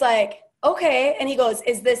 And he's like, okay. And he goes,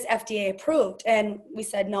 is this FDA approved? And we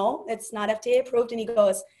said, no, it's not FDA approved. And he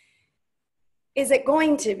goes, is it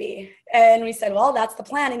going to be? And we said, well, that's the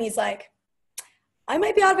plan. And he's like, I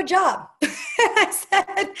might be out of a job. I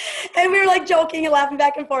said, and we were like joking and laughing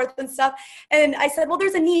back and forth and stuff. And I said, well,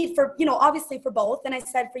 there's a need for, you know, obviously for both. And I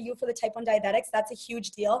said, for you, for the type 1 diabetics, that's a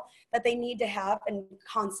huge deal that they need to have and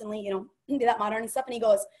constantly, you know, be that modern and stuff. And he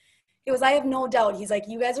goes, I have no doubt. He's like,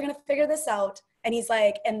 you guys are going to figure this out. And he's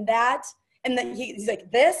like, and then he's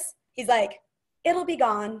like, this, he's like, it'll be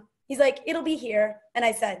gone. He's like, it'll be here. And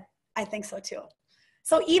I said, I think so too.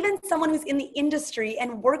 So even someone who's in the industry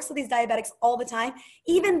and works with these diabetics all the time,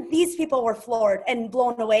 even these people were floored and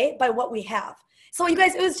blown away by what we have. So you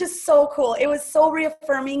guys, it was just so cool. It was so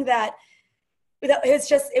reaffirming that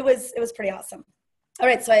it was pretty awesome. All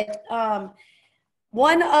right. So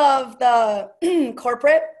one of the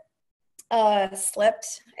corporate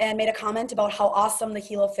slipped and made a comment about how awesome the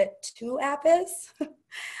HeloFit 2 app is.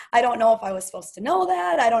 I don't know if I was supposed to know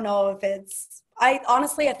that. I don't know if I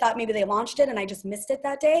thought maybe they launched it and I just missed it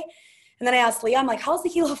that day. And then I asked Leah, I'm like, how's the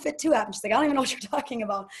HeloFit 2 app? And she's like, I don't even know what you're talking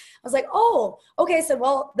about. I was like, oh, okay. I said,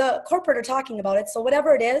 well, the corporate are talking about it. So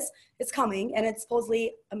whatever it is, it's coming and it's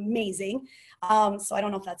supposedly amazing. So I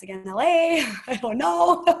don't know if that's again LA. I don't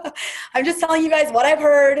know. I'm just telling you guys what I've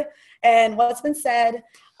heard and what's been said.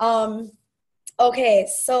 Okay,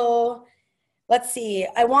 so let's see.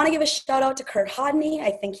 I want to give a shout out to Kurt Hodney. I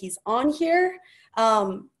think he's on here.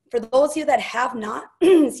 For those of you that have not,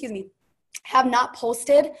 excuse me, have not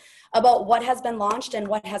posted about what has been launched and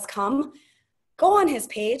what has come, go on his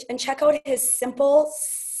page and check out his simple,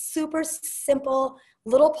 super simple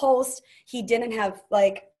little post. He didn't have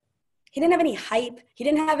any hype. He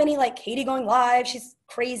didn't have any like Katie going live. She's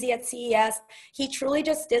crazy at CES. He truly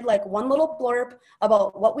just did like one little blurb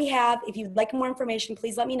about what we have. If you'd like more information,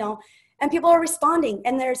 please let me know. And people are responding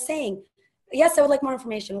and they're saying, yes, I would like more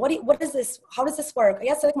information. What is this? How does this work?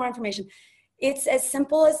 Yes, I'd like more information. It's as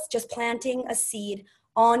simple as just planting a seed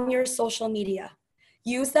on your social media.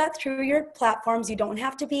 Use that through your platforms. You don't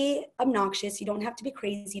have to be obnoxious. You don't have to be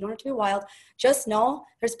crazy. You don't have to be wild. Just know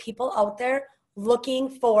there's people out there looking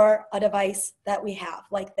for a device that we have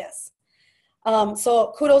like this.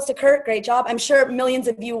 So kudos to Kurt, great job. I'm sure millions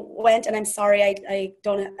of you went, and I'm sorry I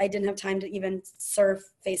didn't have time to even surf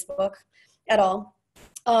Facebook at all.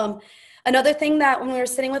 Another thing that when we were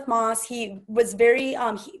sitting with Moss, he was very,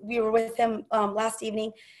 we were with him last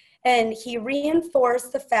evening, and he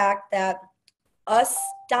reinforced the fact that us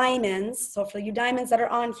diamonds, so for you diamonds that are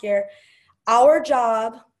on here, our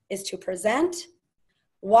job is to present,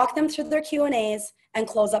 walk them through their Q&As, and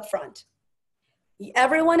close up front.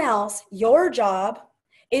 Everyone else, your job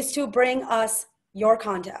is to bring us your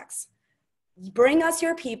contacts. Bring us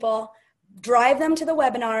your people, drive them to the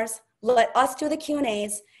webinars, let us do the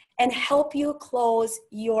Q&As, and help you close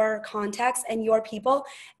your contacts and your people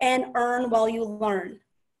and earn while you learn.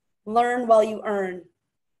 Learn while you earn.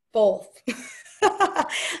 Both.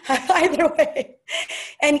 Either way.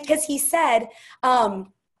 And because he said,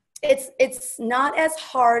 it's not as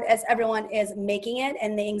hard as everyone is making it,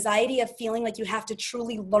 and the anxiety of feeling like you have to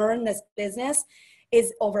truly learn this business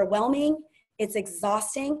is overwhelming. It's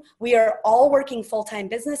exhausting. We are all working full-time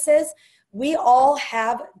businesses. We all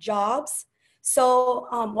have jobs. So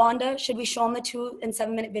Wanda, should we show them the 2 and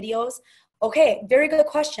 7 minute videos? Okay, very good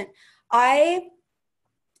question. I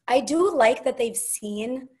do like that they've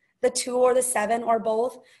seen the 2 or the 7 or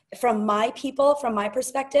both from my people, from my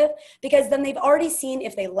perspective, because then they've already seen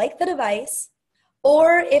if they like the device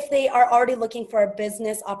or if they are already looking for a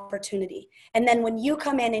business opportunity. And then when you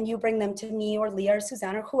come in and you bring them to me or Leah or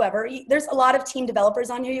Suzanne or whoever, there's a lot of team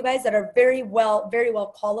developers on here, you guys, that are very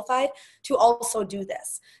well qualified to also do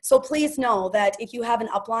this. So please know that if you have an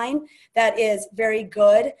upline that is very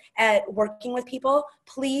good at working with people,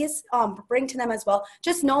 please bring to them as well.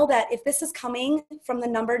 Just know that if this is coming from the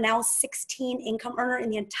number now 16 income earner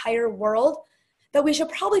in the entire world, that we should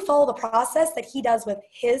probably follow the process that he does with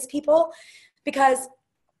his people, because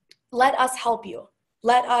let us help you.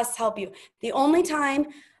 Let us help you. The only time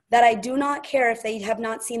that I do not care if they have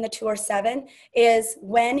not seen the 2 or 7 is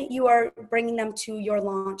when you are bringing them to your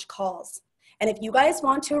launch calls. And if you guys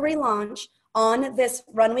want to relaunch on this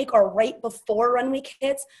run week or right before run week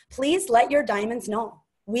hits, please let your diamonds know.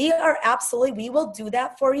 We will do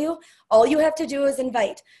that for you. All you have to do is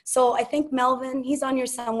invite. So I think Melvin, he's on here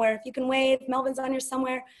somewhere. If you can wave, Melvin's on here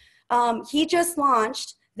somewhere. He just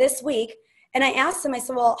launched this week. And I asked him, I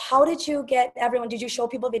said, well, how did you get everyone? Did you show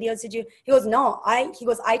people videos? He goes, no,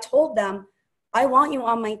 I told them, I want you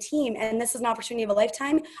on my team. And this is an opportunity of a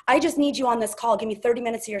lifetime. I just need you on this call. Give me 30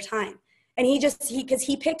 minutes of your time. And because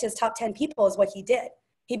he picked his top 10 people is what he did.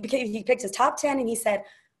 He picked his top 10 and he said,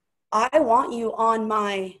 I want you on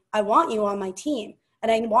my team.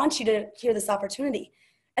 And I want you to hear this opportunity.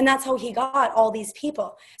 And that's how he got all these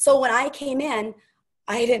people. So when I came in,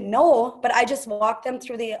 I didn't know, but I just walked them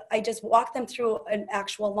through an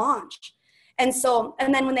actual launch. And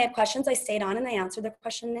then when they had questions, I stayed on and I answered their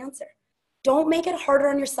question and answer. Don't make it harder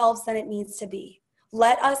on yourselves than it needs to be.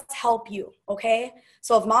 Let us help you, okay?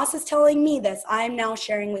 So if Moss is telling me this, I'm now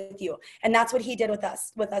sharing with you. And that's what he did with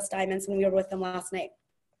us Diamonds when we were with them last night.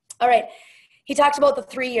 All right, he talked about the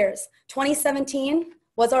 3 years. 2017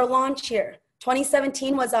 was our launch year.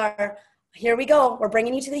 2017 was here we go, we're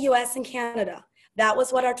bringing you to the US and Canada. That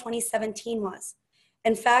was what our 2017 was.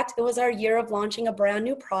 In fact, it was our year of launching a brand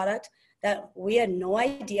new product that we had no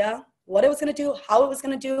idea what it was going to do, how it was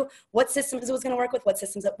going to do, what systems it was going to work with, what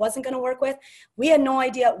systems it wasn't going to work with. We had no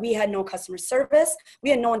idea. We had no customer service. We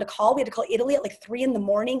had no one to call. We had to call Italy at like 3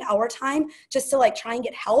 a.m, our time, just to like try and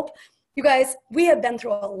get help. You guys, we have been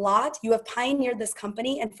through a lot. You have pioneered this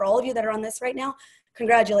company. And for all of you that are on this right now,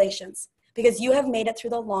 congratulations, because you have made it through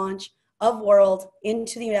the launch of World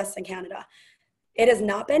into the US and Canada. It has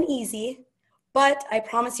not been easy, but I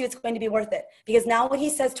promise you it's going to be worth it, because now what he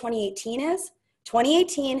says 2018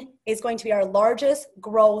 is going to be our largest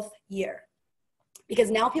growth year,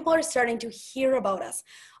 because now people are starting to hear about us.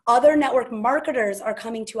 Other network marketers are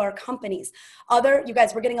coming to our companies. You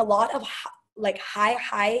guys, we're getting a lot of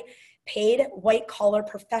high paid white collar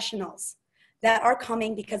professionals that are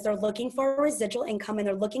coming because they're looking for a residual income and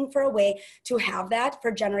they're looking for a way to have that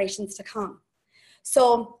for generations to come.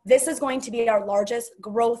 So this is going to be our largest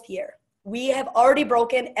growth year. We have already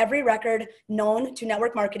broken every record known to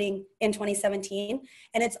network marketing in 2017,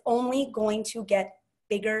 and it's only going to get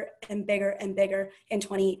bigger and bigger and bigger in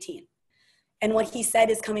 2018. And what he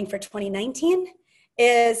said is coming for 2019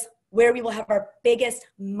 is where we will have our biggest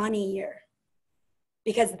money year,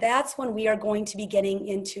 because that's when we are going to be getting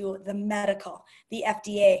into the medical, the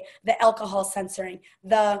FDA, the alcohol censoring,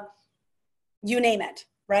 you name it,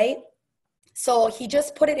 right? So he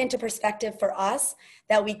just put it into perspective for us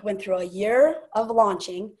that we went through a year of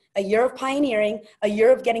launching, a year of pioneering, a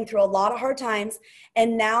year of getting through a lot of hard times,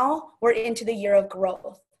 and now we're into the year of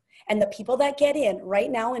growth. And the people that get in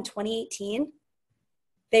right now in 2018,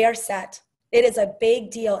 they are set. It is a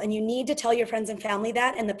big deal, and you need to tell your friends and family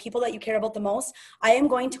that, and the people that you care about the most. I am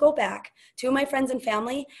going to go back to my friends and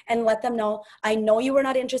family and let them know, I know you were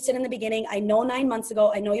not interested in the beginning. I know 9 months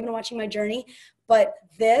ago, I know you've been watching my journey, but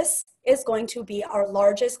this is going to be our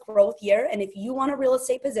largest growth year. And if you want a real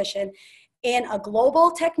estate position in a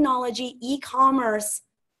global technology e-commerce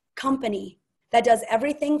company that does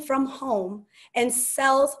everything from home and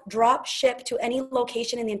sells drop ship to any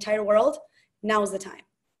location in the entire world, now's the time.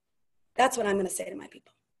 That's what I'm going to say to my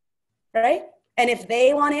people, right? And if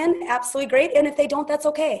they want in, absolutely great. And if they don't, that's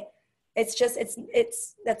okay.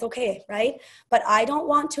 That's okay, right? But I don't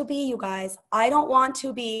want to be, you guys, I don't want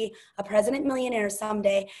to be a president millionaire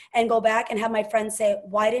someday and go back and have my friends say,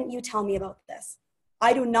 why didn't you tell me about this?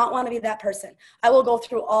 I do not want to be that person. I will go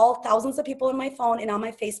through all thousands of people in my phone and on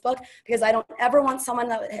my Facebook, because I don't ever want someone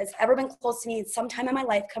that has ever been close to me sometime in my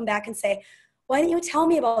life come back and say, why didn't you tell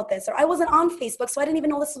me about this? Or I wasn't on Facebook, so I didn't even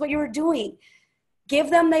know this is what you were doing. Give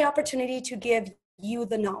them the opportunity to give you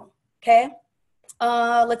the no, okay?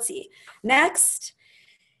 Let's see. Next,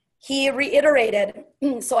 he reiterated.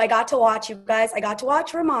 So I got to watch, you guys, I got to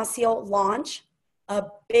watch Ramasio launch a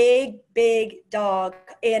big, big dog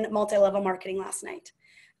in multi-level marketing last night.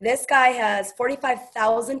 This guy has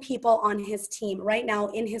 45,000 people on his team right now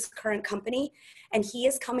in his current company, and he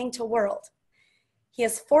is coming to World. He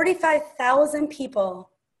has 45,000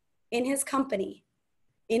 people in his company,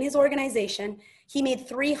 in his organization. He made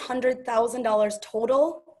 $300,000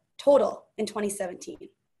 total in 2017.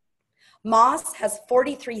 Moss has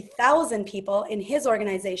 43,000 people in his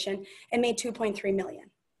organization and made 2.3 million.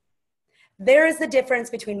 There is the difference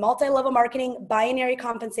between multi-level marketing, binary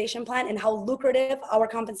compensation plan, and how lucrative our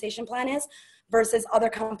compensation plan is versus other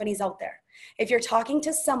companies out there. If you're talking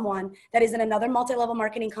to someone that is in another multi-level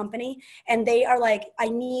marketing company and they are like, I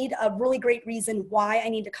need a really great reason why I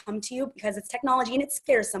need to come to you because it's technology and it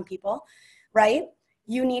scares some people, right?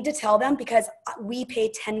 You need to tell them because we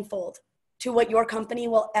pay tenfold to what your company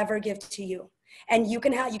will ever give to you. And you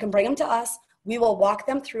can bring them to us. We will walk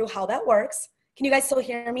them through how that works. Can you guys still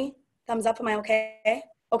hear me? Thumbs up, am I okay?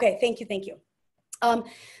 Okay, thank you.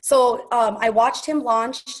 I watched him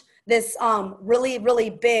launch this really, really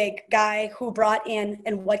big guy who brought in,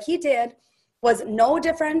 and what he did was no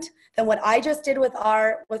different than what I just did with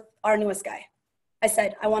our newest guy. I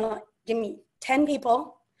said, I want to give me 10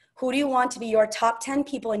 people. Who do you want to be your top 10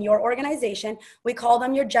 people in your organization? We call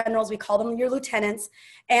them your generals. We call them your lieutenants.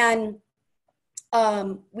 And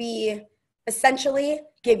we essentially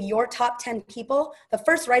give your top 10 people the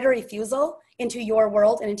first right of refusal into your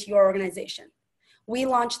world and into your organization. We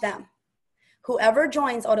launch them. Whoever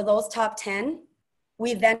joins out of those top 10,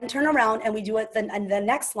 we then turn around and we do it the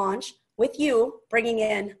next launch with you, bringing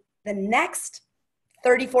in the next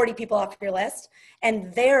 30, 40 people off your list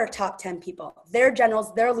and their top 10 people, their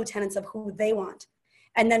generals, their lieutenants of who they want.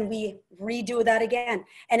 And then we redo that again.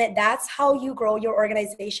 And that's how you grow your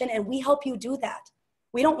organization. And we help you do that.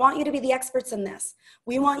 We don't want you to be the experts in this.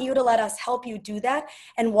 We want you to let us help you do that.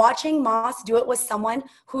 And watching Moss do it with someone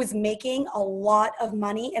who's making a lot of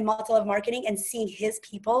money in multi-level marketing and seeing his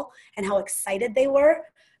people and how excited they were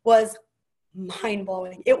was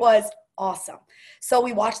mind-blowing. It was awesome. So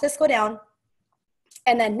we watched this go down.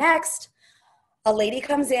 And then next, a lady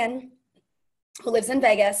comes in who lives in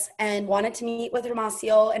Vegas and wanted to meet with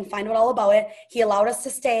Ramasio and find out all about it. He allowed us to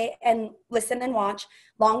stay and listen and watch.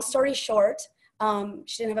 Long story short,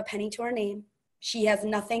 she didn't have a penny to her name. She has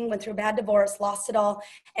nothing, went through a bad divorce, lost it all,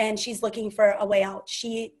 and she's looking for a way out.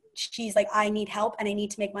 She's like, I need help and I need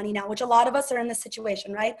to make money now, which a lot of us are in this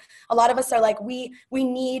situation, right? A lot of us are like, we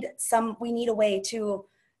need a way to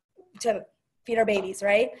feed our babies,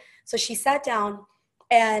 right? So she sat down,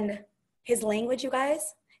 and his language, you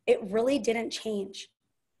guys, it really didn't change.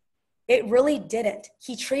 It really didn't.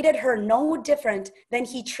 He treated her no different than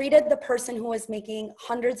he treated the person who was making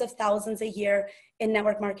hundreds of thousands a year in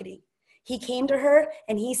network marketing. He came to her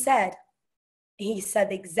and he said the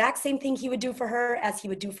exact same thing he would do for her as he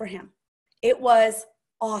would do for him. It was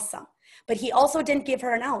awesome. But he also didn't give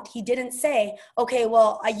her an out. He didn't say, okay,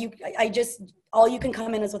 well, all you can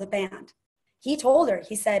come in is with a band. He told her,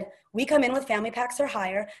 he said, we come in with family packs or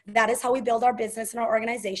higher. That is how we build our business and our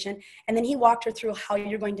organization. And then he walked her through how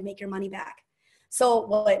you're going to make your money back. So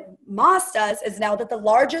what Moss does is now that the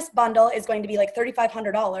largest bundle is going to be like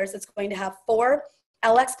 $3,500. It's going to have 4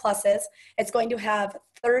 LX pluses. It's going to have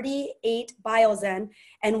 38 Biozen.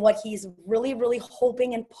 And what he's really, really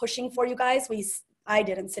hoping and pushing for you guys, I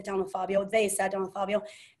didn't sit down with Fabio. They sat down with Fabio.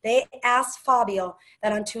 They asked Fabio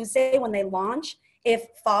that on Tuesday when they launch, if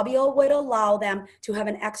Fabio would allow them to have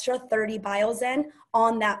an extra 30 Biozen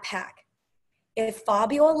on that pack. If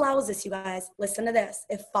Fabio allows this, you guys, listen to this.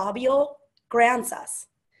 If Fabio grants us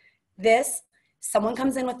this, someone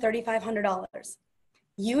comes in with $3,500.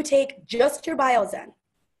 You take just your Biozen,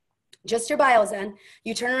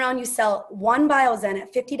 you turn around, you sell 1 Biozen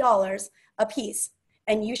at $50 a piece,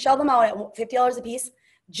 and you shell them out at $50 a piece,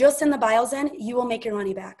 just in the Biozen, you will make your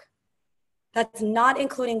money back. That's not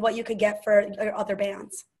including what you could get for other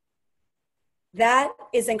bands. That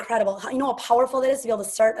is incredible. You know how powerful it is to be able to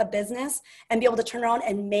start a business and be able to turn around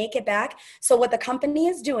and make it back. So what the company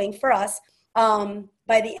is doing for us, by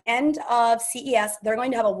the end of CES, they're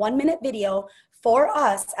going to have a 1-minute video for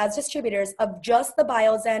us as distributors of just the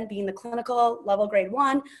Biozen being the clinical level grade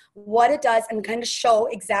 1, what it does, and kind of show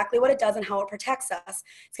exactly what it does and how it protects us.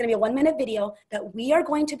 It's going to be a 1-minute video that we are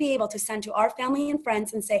going to be able to send to our family and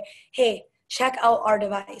friends and say, hey, check out our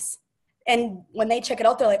device. And when they check it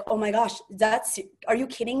out, they're like, oh my gosh, are you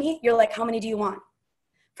kidding me? You're like, how many do you want?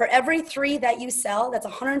 For every 3 that you sell, that's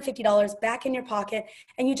 $150 back in your pocket,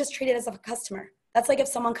 and you just treat it as a customer. That's like if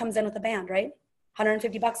someone comes in with a band, right?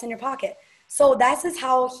 $150 in your pocket. So this is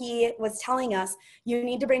how he was telling us, you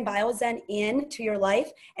need to bring Biozen into your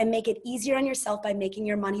life and make it easier on yourself by making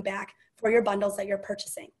your money back for your bundles that you're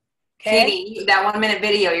purchasing. Okay? Katie, that 1-minute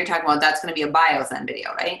video you're talking about, that's going to be a Biozen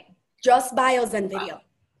video, right? Just Biozen video. Wow.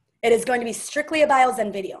 It is going to be strictly a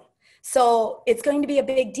Biozen video. So it's going to be a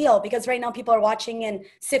big deal because right now people are watching and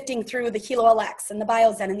sifting through the Hilo LX and the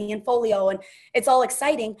Biozen and the Infolio, and it's all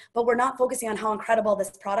exciting, but we're not focusing on how incredible this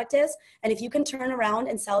product is. And if you can turn around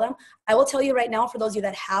and sell them, I will tell you right now, for those of you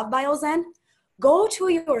that have Biozen, go to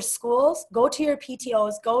your schools, go to your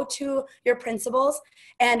PTOs, go to your principals,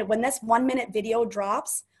 and when this 1-minute video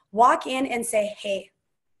drops, walk in and say, hey,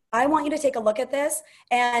 I want you to take a look at this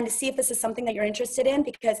and see if this is something that you're interested in,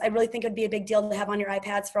 because I really think it would be a big deal to have on your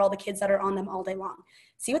iPads for all the kids that are on them all day long.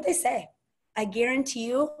 See what they say. I guarantee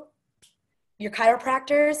you, your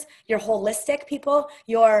chiropractors, your holistic people,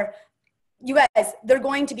 your you guys, they're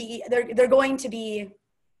going to be, it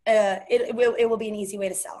will be an easy way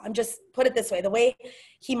to sell. I'm just put it this way. The way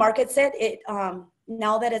he markets it,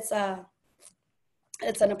 now that it's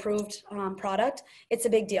an approved product, it's a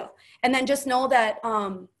big deal. And then just know that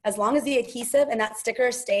as long as the adhesive and that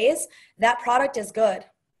sticker stays, that product is good.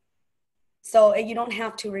 So you don't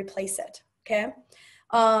have to replace it, okay?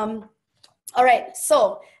 All right,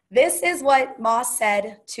 so this is what Moss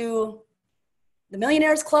said to the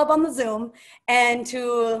Millionaires Club on the Zoom and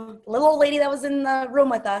to the little old lady that was in the room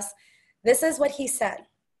with us. This is what he said,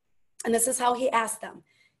 and this is how he asked them.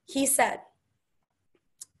 He said,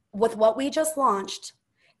 with what we just launched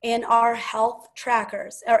in our health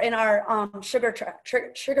trackers, or in our sugar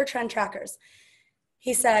trend trackers,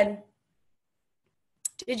 he said,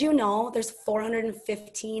 did you know there's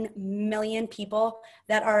 415 million people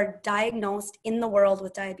that are diagnosed in the world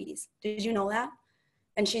with diabetes? Did you know that?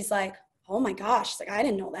 And she's like, oh my gosh, like, I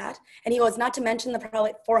didn't know that. And he goes, not to mention the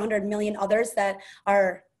probably 400 million others that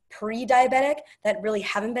are pre-diabetic that really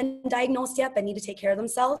haven't been diagnosed yet but need to take care of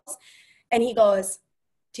themselves. And he goes,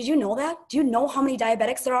 did you know that? Do you know how many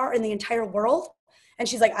diabetics there are in the entire world? And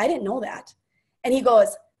she's like, I didn't know that. And he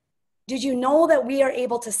goes, did you know that we are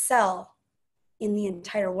able to sell in the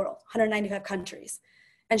entire world, 195 countries?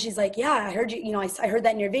 And she's like, yeah, I heard you, I heard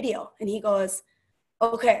that in your video. And he goes,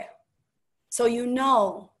 okay, so you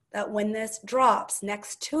know that when this drops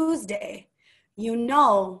next Tuesday,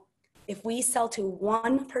 if we sell to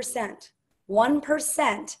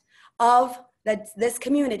 1% of this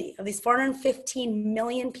community, of these 415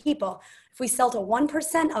 million people, if we sell to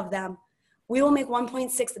 1% of them, we will make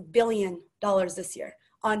 $1.6 billion this year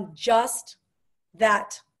on just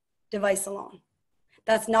that device alone.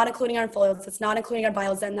 That's not including our foliols. That's not including our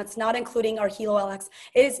BioZen. That's not including our Helo LX.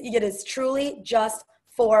 It is truly just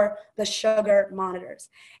for the sugar monitors.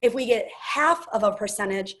 If we get half of a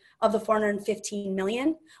percentage of the 415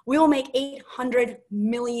 million, we will make $800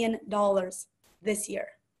 million this year.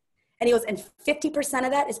 And he goes, and 50%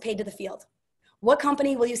 of that is paid to the field. What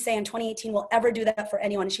company will you say in 2018 will ever do that for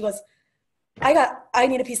anyone? And she goes, I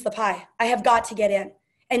need a piece of the pie. I have got to get in.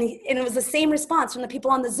 And it was the same response from the people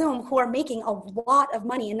on the Zoom who are making a lot of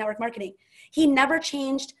money in network marketing. He never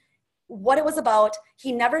changed what it was about.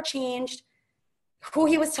 He never changed who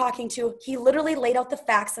he was talking to. He literally laid out the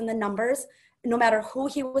facts and the numbers, no matter who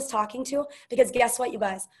he was talking to, because guess what, you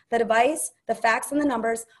guys? The device, the facts and the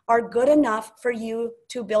numbers are good enough for you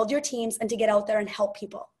to build your teams and to get out there and help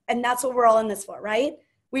people. And that's what we're all in this for, right?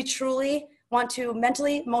 We truly want to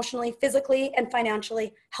mentally, emotionally, physically, and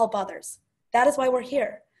financially help others. That is why we're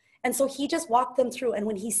here. And so he just walked them through. And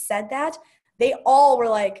when he said that, they all were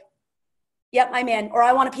like, yep, I'm in. Or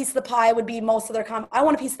I want a piece of the pie would be most of their comment. I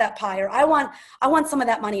want a piece of that pie, or I want some of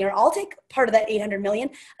that money, or I'll take part of that 800 million.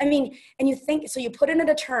 I mean, and you think, so you put it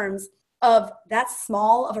into terms of that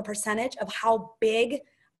small of a percentage of how big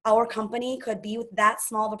our company could be with that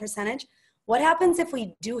small of a percentage. What happens if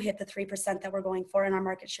we do hit the 3% that we're going for in our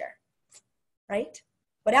market share, right?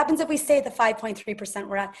 What happens if we stay at the 5.3%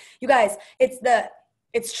 we're at? You guys,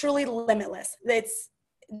 it's truly limitless.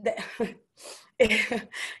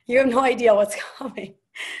 You have no idea what's coming.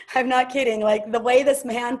 I'm not kidding. Like, the way this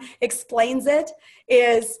man explains it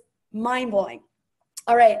is mind-blowing.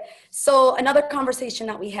 All right. So another conversation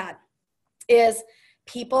that we had is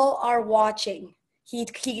people are watching. He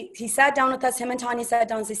sat down with us, him and Tanya sat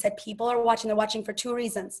down, and they said, people are watching. They're watching for two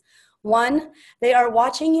reasons. One, they are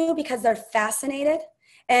watching you because they're fascinated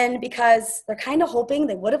and because they're kind of hoping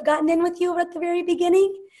they would have gotten in with you at the very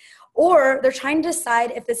beginning, or they're trying to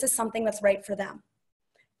decide if this is something that's right for them.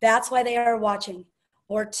 That's why they are watching.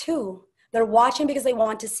 Or two, they're watching because they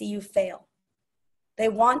want to see you fail. They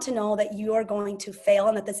want to know that you are going to fail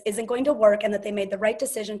and that this isn't going to work and that they made the right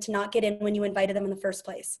decision to not get in when you invited them in the first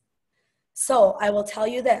place. So I will tell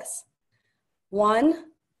you this. One,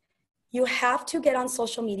 you have to get on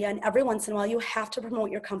social media, and every once in a while you have to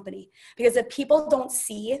promote your company, because if people don't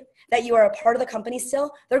see that you are a part of the company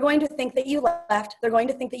still, they're going to think that you left, they're going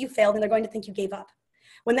to think that you failed, and they're going to think you gave up.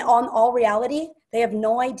 When in all reality, they have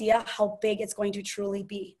no idea how big it's going to truly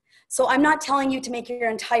be. So I'm not telling you to make your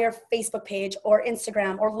entire Facebook page or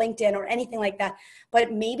Instagram or LinkedIn or anything like that,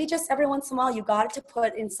 but maybe just every once in a while you got to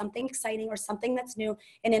put in something exciting or something that's new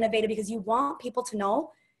and innovative, because you want people to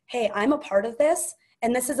know, hey, I'm a part of this,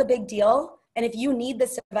 and this is a big deal. And if you need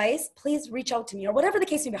this device, please reach out to me, or whatever the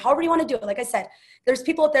case may be, however you want to do it. Like I said, there's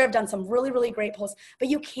people out there who have done some really, really great posts, but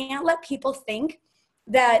you can't let people think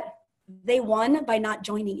that they won by not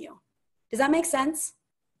joining you. Does that make sense?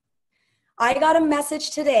 I got a message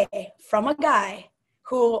today from a guy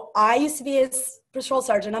who I used to be his patrol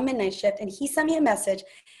sergeant on midnight shift, and he sent me a message.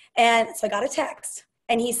 And so I got a text,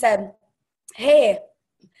 and he said, hey,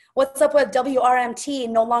 what's up with WRMT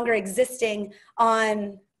no longer existing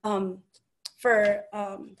on for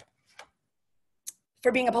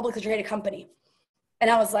being a publicly traded company? And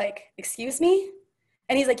I was like, excuse me?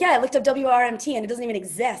 And he's like, yeah, I looked up WRMT and it doesn't even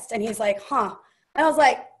exist. And he's like, huh. And I was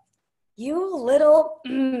like, you little,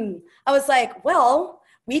 I was like, well,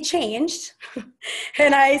 we changed.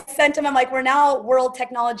 And I sent him, I'm like, we're now World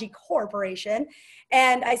Technology Corporation.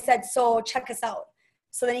 And I said, so check us out.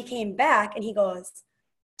 So then he came back and he goes,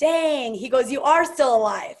 dang, he goes, you are still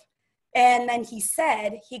alive. And then he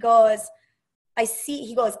said, he goes, I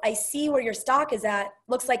see where your stock is at.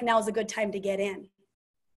 Looks like now's a good time to get in.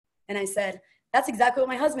 And I said, that's exactly what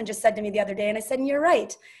my husband just said to me the other day. And I said, and you're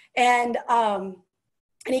right. And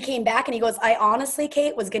he came back and he goes, I honestly,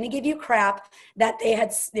 Kate, was going to give you crap that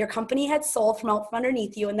their company had sold from out from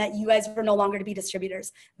underneath you and that you guys were no longer to be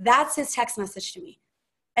distributors. That's his text message to me.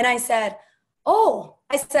 And I said, oh,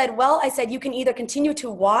 I said, you can either continue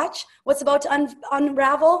to watch what's about to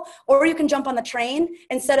unravel, or you can jump on the train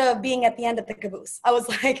instead of being at the end of the caboose. I was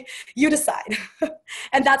like, you decide.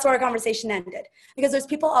 And that's where our conversation ended, because there's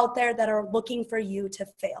people out there that are looking for you to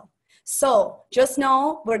fail. So just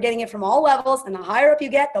know we're getting it from all levels, and the higher up you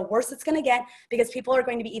get, the worse it's going to get, because people are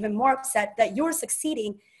going to be even more upset that you're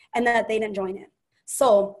succeeding and that they didn't join in.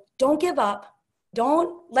 So don't give up.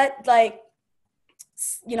 Don't let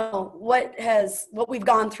what we've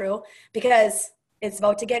gone through, because it's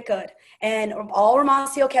about to get good. And all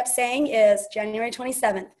Ramasio kept saying is January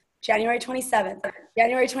 27th, January 27th,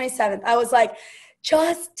 January 27th. I was like,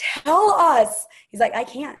 just tell us. He's like, I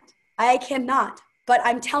cannot. But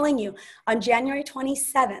I'm telling you, on January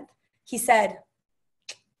 27th, he said,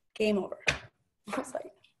 game over. I was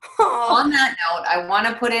like, oh. On that note, I want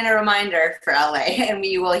to put in a reminder for LA, and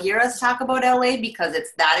you will hear us talk about LA because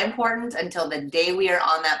it's that important until the day we are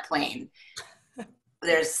on that plane.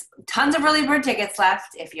 There's tons of early bird tickets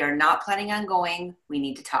left. If you're not planning on going, we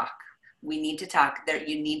need to talk. We need to talk.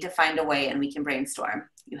 You need to find a way, and we can brainstorm.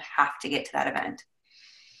 You have to get to that event.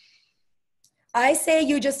 I say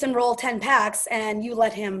you just enroll 10 packs and you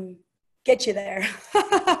let him get you there.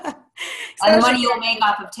 And the money you'll make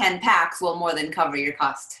off of 10 packs will more than cover your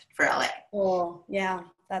cost for LA. Oh, yeah,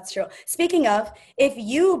 that's true. Speaking of, if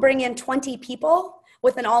you bring in 20 people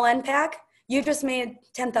with an all-in pack, you just made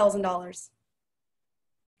 $10,000.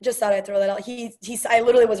 Just thought I'd throw that out. I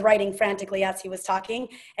literally was writing frantically as he was talking,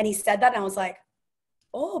 and he said that, and I was like,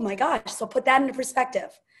 oh my gosh. So put that into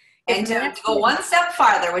perspective. And to go one step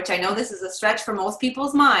farther, which I know this is a stretch for most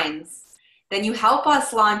people's minds, then you help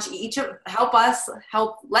us launch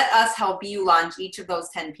let us help you launch each of those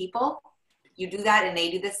 10 people. You do that and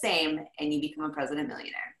they do the same, and you become a president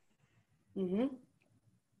millionaire. Mm-hmm.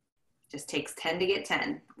 Just takes 10 to get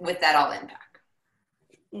 10 with that all-in pack.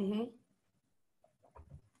 Mm-hmm.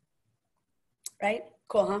 Right?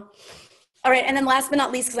 Cool, huh? All right, and then last but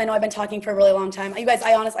not least, because I know I've been talking for a really long time. You guys,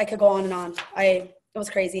 I could go on and on. It was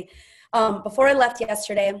crazy. Before I left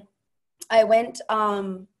yesterday, I went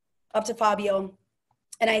up to Fabio,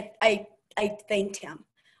 and I thanked him.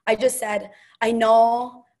 I just said, I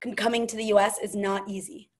know coming to the U.S. is not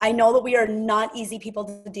easy. I know that we are not easy people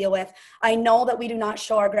to deal with. I know that we do not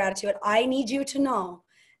show our gratitude. I need you to know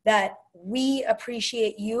that we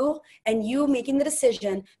appreciate you and you making the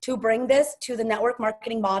decision to bring this to the network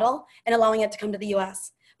marketing model and allowing it to come to the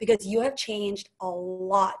U.S., because you have changed a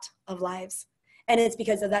lot of lives. And it's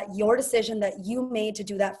because of that, your decision that you made to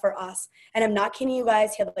do that for us. And I'm not kidding you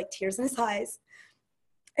guys. He had like tears in his eyes.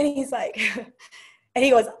 And he's like, and he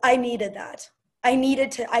goes, I needed that. I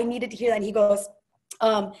needed to hear that. And he goes,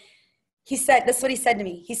 he said, this is what he said to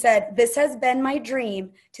me. He said, this has been my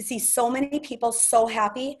dream to see so many people so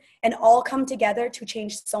happy and all come together to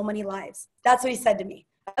change so many lives. That's what he said to me.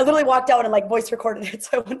 I literally walked out and like voice recorded it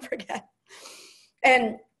so I wouldn't forget.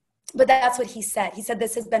 But that's what he said. He said,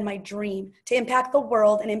 this has been my dream to impact the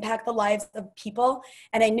world and impact the lives of people.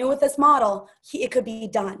 And I knew with this model, it could be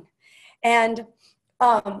done. And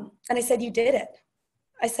I said, you did it.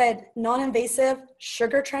 I said, non-invasive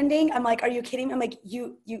sugar trending. I'm like, are you kidding me? I'm like,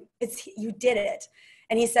 you did it.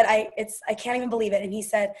 And he said, I can't even believe it. And he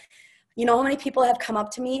said, you know how many people have come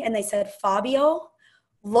up to me and they said, Fabio,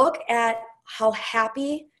 look at how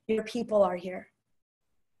happy your people are here.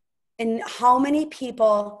 And how many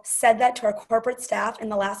people said that to our corporate staff in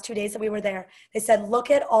the last 2 days that we were there? They said, look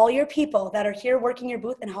at all your people that are here working your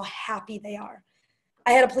booth and how happy they are.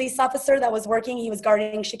 I had a police officer that was working. He was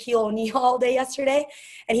guarding Shaquille O'Neal all day yesterday.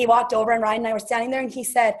 And he walked over and Ryan and I were standing there and he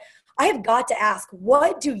said, I have got to ask,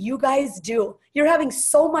 what do you guys do? You're having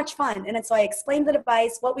so much fun. And so I explained the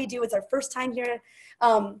device. What we do is our first time here,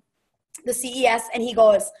 the CES. And he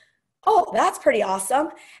goes, oh, that's pretty awesome.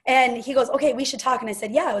 And he goes, okay, we should talk. And I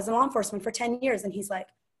said, yeah, I was in law enforcement for 10 years. And he's like,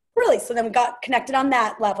 really? So then we got connected on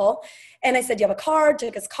that level. And I said, do you have a card?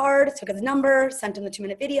 Took his card, took his number, sent him the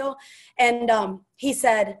 2-minute video. And he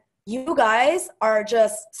said, you guys are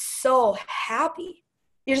just so happy.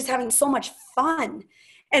 You're just having so much fun.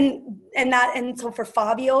 And so for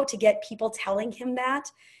Fabio to get people telling him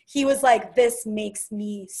that, he was like, this makes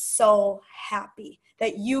me so happy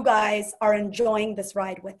that you guys are enjoying this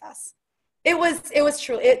ride with us. It was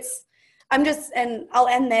true. And I'll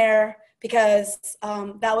end there because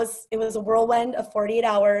it was a whirlwind of 48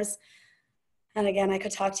 hours. And again, I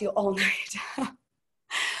could talk to you all night.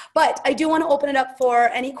 But I do want to open it up for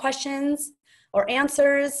any questions or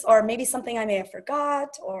answers, or maybe something I may have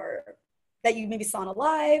forgot, or that you maybe saw on a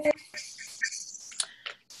live.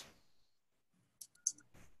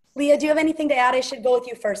 Leah, do you have anything to add? I should go with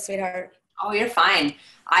you first, sweetheart. Oh, you're fine.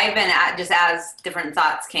 I've been just as different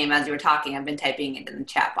thoughts came as you were talking, I've been typing it in the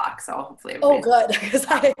chat box. So hopefully. Oh, good. Because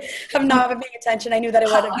I have not been paying attention. I knew that it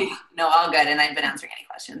would be. No, all good. And I've been answering any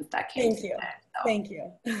questions that came. Thank you. Thank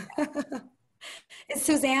you.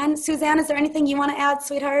 Suzanne, is there anything you want to add,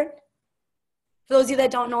 sweetheart? For those of you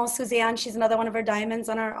that don't know Suzanne, she's another one of our diamonds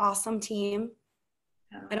on our awesome team.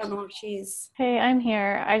 I don't know if she's... Hey, I'm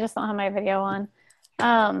here. I just don't have my video on.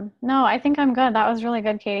 No, I think I'm good. That was really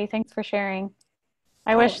good, Katie. Thanks for sharing.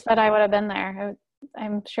 I wish that I would have been there.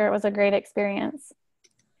 I'm sure it was a great experience.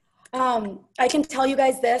 I can tell you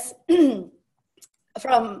guys this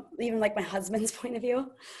from even like my husband's point of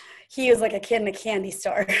view. He was like a kid in a candy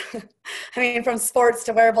store. I mean, from sports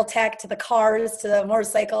to wearable tech to the cars to the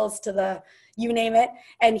motorcycles to the you name it.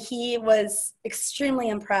 And he was extremely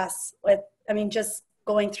impressed with, just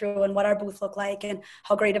going through and what our booth looked like and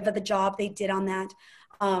how great of the job they did on that.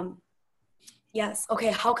 Yes.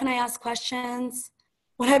 Okay. How can I ask questions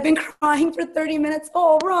when I've been crying for 30 minutes?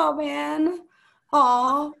 Oh, Robin.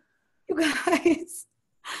 Aw, you guys.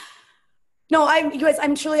 No,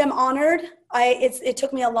 I'm honored. It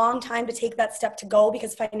took me a long time to take that step to go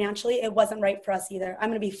because financially it wasn't right for us either. I'm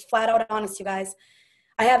going to be flat out honest, you guys.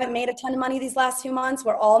 I haven't made a ton of money these last few months.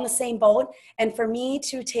 We're all in the same boat. And for me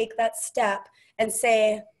to take that step and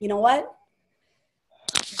say, you know what?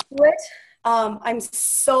 Do it. I'm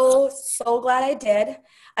so glad I did.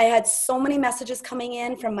 I had so many messages coming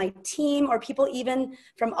in from my team or people even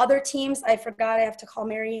from other teams. I forgot I have to call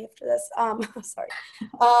Mary after this. Sorry.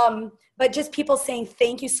 But just people saying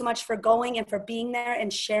thank you so much for going and for being there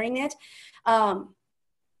and sharing it.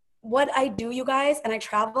 What I do, you guys, and I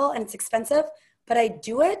travel and it's expensive, but I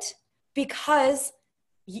do it because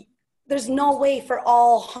there's no way for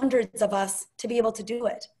all hundreds of us to be able to do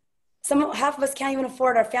it. Half of us can't even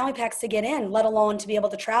afford our family packs to get in, let alone to be able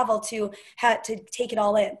to travel to take it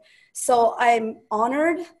all in. So I'm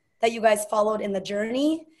honored that you guys followed in the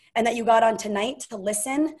journey and that you got on tonight to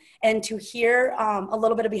listen and to hear a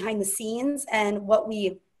little bit of behind the scenes and what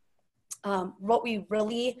we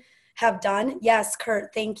really have done. Yes,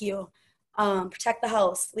 Kurt, thank you. Protect the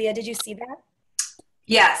house. Leah, did you see that?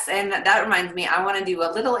 Yes, and that reminds me, I want to do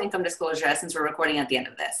a little income disclosure since we're recording at the end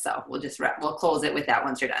of this. So we'll close it with that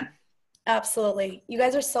once you're done. Absolutely. You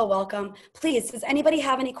guys are so welcome. Please, does anybody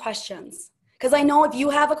have any questions? Because I know if you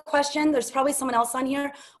have a question, there's probably someone else on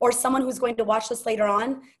here or someone who's going to watch this later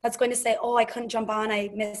on that's going to say, oh, I couldn't jump on, I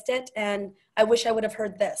missed it, and I wish I would have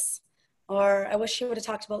heard this, or I wish you would have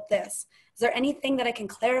talked about this. Is there anything that I can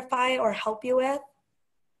clarify or help you with?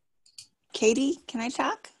 Katie, can I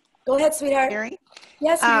talk? Go ahead, sweetheart. Mary?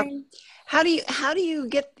 Yes, Mary. How do you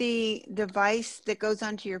get the device that goes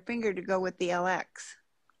onto your finger to go with the LX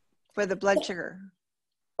for the blood sugar?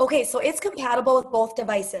 Okay, so it's compatible with both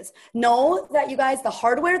devices. Know that you guys, the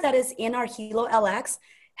hardware that is in our Hilo LX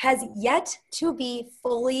has yet to be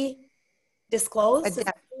fully disclosed.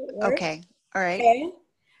 Okay, all right. Okay.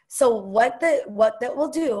 So what that will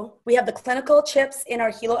do, we have the clinical chips in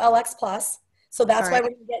our Hilo LX Plus. So that's why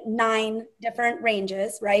we're going to get 9 different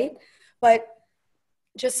ranges, right? But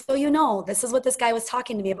just so you know, this is what this guy was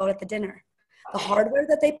talking to me about at the dinner. The hardware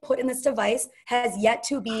that they put in this device has yet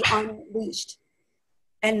to be unleashed.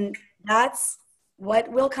 And that's what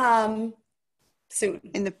will come soon.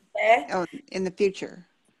 In the future.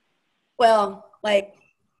 Well, like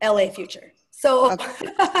LA future. So, okay.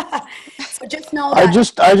 So just know that.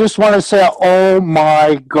 I just want to say, oh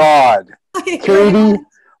my God, Katie.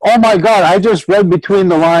 Oh my God, I just read between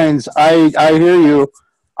the lines. I hear you.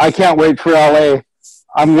 I can't wait for LA.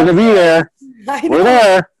 I'm going to be there. We're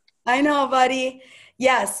there. I know, buddy.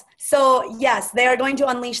 Yes. So yes, they are going to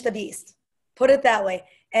unleash the beast. Put it that way.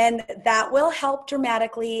 And that will help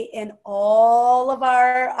dramatically in all of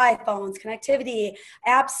our iPhones, connectivity,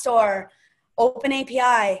 App Store, open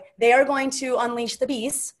API. They are going to unleash the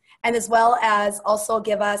beast, and as well as also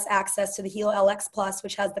give us access to the Hilo LX Plus,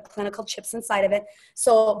 which has the clinical chips inside of it.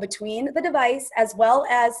 So between the device as well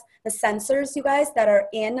as the sensors, you guys, that are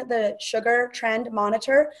in the sugar trend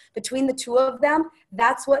monitor, between the two of them,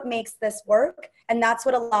 that's what makes this work. And that's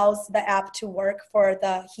what allows the app to work for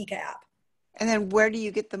the Hika app. And then where do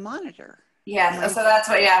you get the monitor? Yeah, so that's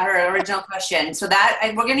what, her original question. So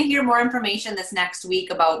we're going to hear more information this next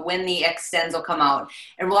week about when the extends will come out.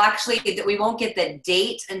 And we won't get the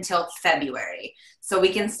date until February. So we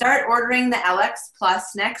can start ordering the LX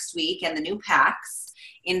Plus next week and the new packs.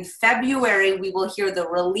 In February, we will hear the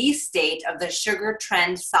release date of the Sugar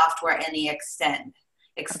Trend software and the extend.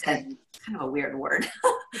 Extend, okay. Kind of a weird word.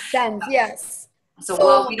 Extend, yes.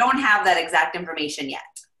 So we don't have that exact information yet.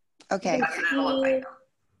 Okay. That's what it'll look like.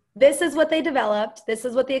 This is what they developed. This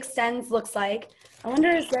is what the extends looks like. I wonder,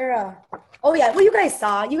 is there oh yeah, well, you guys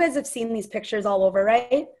have seen these pictures all over,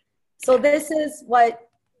 right? So this is what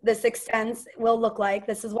this extends will look like.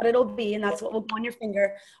 This is what it'll be, and that's what will go on your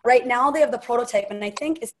finger. Right now they have the prototype, and I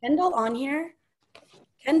think, is Kendall on here?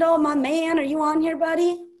 Kendall, my man, are you on here,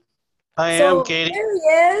 buddy? I am, Katie. There he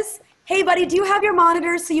is. Hey, buddy, do you have your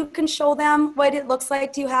monitor so you can show them what it looks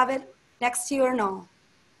like? Do you have it next to you or no?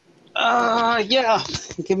 Yeah.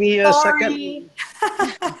 Give me a second.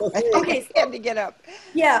 Okay, so, to get up.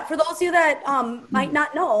 Yeah, for those of you that might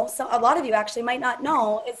not know, so a lot of you actually might not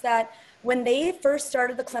know, is that when they first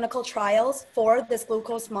started the clinical trials for this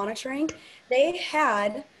glucose monitoring, they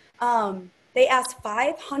had they asked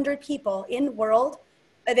 500 people in world.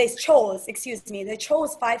 They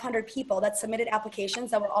chose 500 people that submitted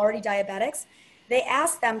applications that were already diabetics. They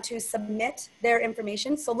asked them to submit their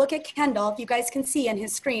information. So look at Kendall, if you guys can see on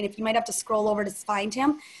his screen, if you might have to scroll over to find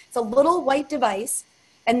him. It's a little white device,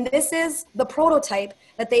 and this is the prototype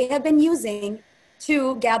that they have been using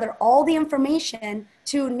to gather all the information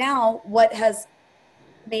to now what has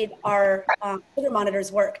made our sugar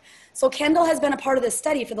monitors work. So Kendall has been a part of this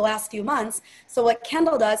study for the last few months. So what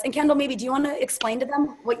Kendall does, and Kendall, maybe do you want to explain to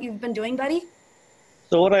them what you've been doing, buddy?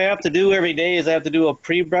 So what I have to do every day is I have to do a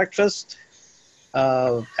pre-breakfast,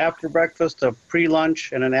 after breakfast, a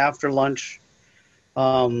pre-lunch, and an after-lunch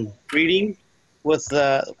reading with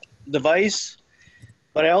the device.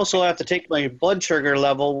 But I also have to take my blood sugar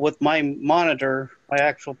level with my monitor. I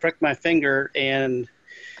actually prick my finger and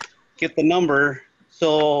get the number.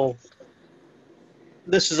 So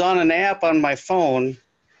this is on an app on my phone,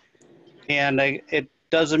 and it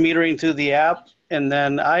does a metering through the app, and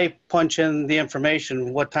then I punch in the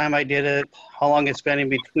information, what time I did it, how long it's been in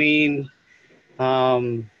between, what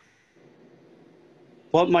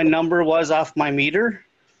my number was off my meter.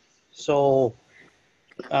 So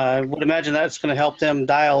I would imagine that's going to help them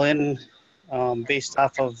dial in based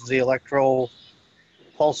off of the electro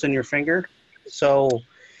pulse in your finger. So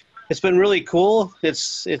it's been really cool.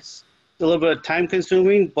 It's a little bit time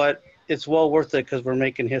consuming, but it's well worth it because we're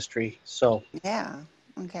making history. So yeah,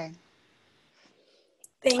 okay.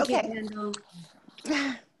 Thank you, Kendall.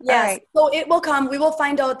 Yes, right. So it will come. We will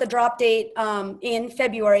find out the drop date in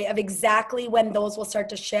February of exactly when those will start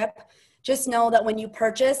to ship. Just know that when you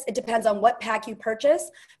purchase, it depends on what pack you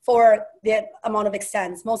purchase for the amount of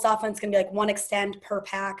extends. Most often it's going to be like one extend per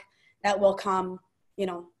pack that will come,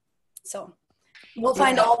 so we'll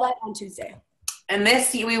find all that on Tuesday. And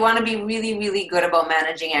we want to be really, really good about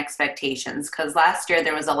managing expectations, because last year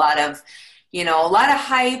there was a lot of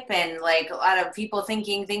hype and like a lot of people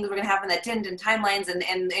thinking things were going to happen that didn't, and timelines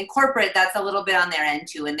and corporate, that's a little bit on their end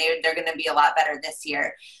too. And they're going to be a lot better this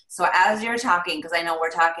year. So as you're talking, because I know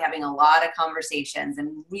we're having a lot of conversations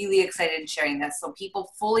and really excited in sharing this, so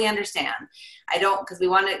people fully understand. Because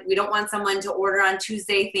we don't want someone to order on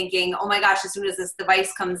Tuesday thinking, oh my gosh, as soon as this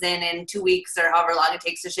device comes in 2 weeks or however long it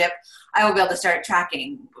takes to ship, I will be able to start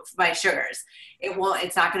tracking my sugars.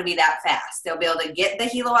 It's not going to be that fast. They'll be able to get the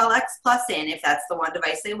Hilo LX Plus in if that's the one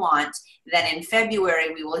device they want. Then in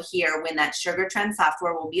February, we will hear when that Sugar Trend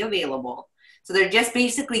software will be available. So they're just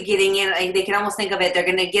basically getting in. They can almost think of it, they're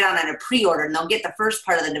going to get on a pre-order, and they'll get the first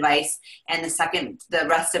part of the device, and the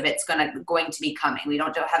rest of it's going to be coming. We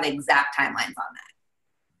don't have exact timelines on that,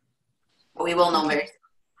 but we will know very soon.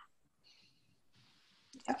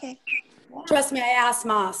 Okay. Trust me, I asked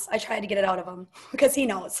Moss. I tried to get it out of him because he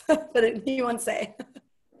knows, but he won't say.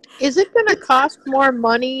 Is it going to cost more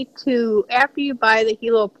money after you buy the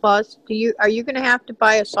Hilo Plus? Are you going to have to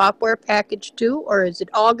buy a software package too, or is it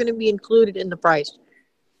all going to be included in the price?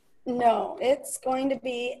 No, it's going to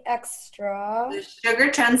be extra. The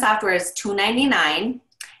Sugar Trend software is $299.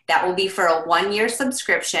 That will be for a 1-year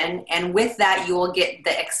subscription, and with that you will get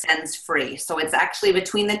the Extends free. So it's actually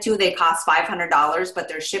between the two, they cost $500, but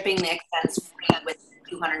they're shipping the Extends free with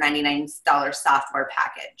the $299 software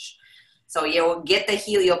package. So you'll get the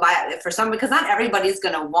Helio, you'll buy it for some, because not everybody's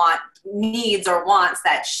going to needs or wants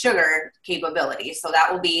that sugar capability. So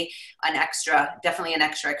that will be definitely an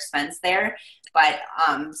extra expense there. But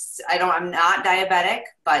I'm not diabetic,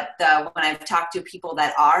 but when I've talked to people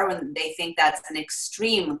that are, when they think that's an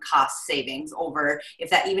extreme cost savings over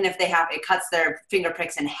even if it cuts their finger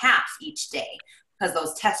pricks in half each day, because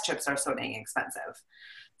those test strips are so dang expensive.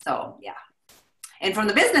 So yeah. And from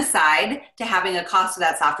the business side, to having a cost of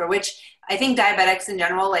that software, which I think diabetics in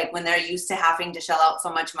general, like when they're used to having to shell out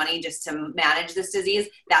so much money just to manage this disease,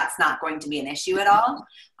 that's not going to be an issue at all.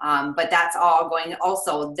 But that's all going,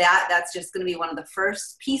 also that's just going to be one of the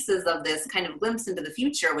first pieces of this kind of glimpse into the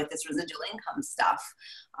future with this residual income stuff.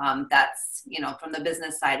 That's, from the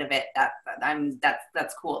business side of it,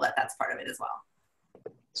 that's cool that's part of it as well.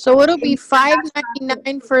 So it'll be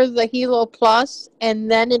 $5.99 for the Hilo Plus, and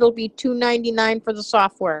then it'll be $2.99 for the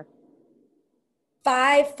software.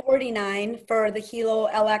 $549 for the Hilo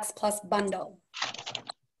LX Plus bundle.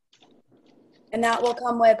 And that will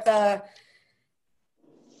come with the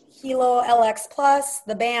Hilo LX Plus,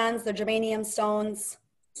 the bands, the germanium stones,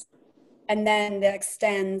 and then the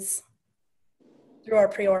Extends through our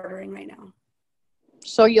pre-ordering right now.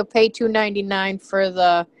 So you'll pay $2.99 for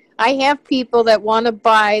the... I have people that want to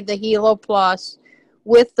buy the Hilo Plus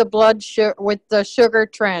with the sugar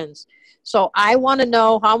trends. So I want to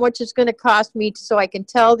know how much it's going to cost me so I can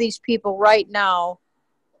tell these people right now.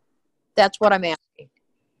 That's what I'm asking.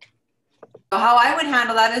 So how I would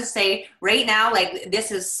handle that is say right now, like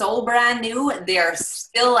this is so brand new, they're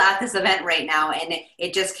still at this event right now, and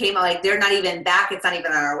it just came out, like they're not even back, it's not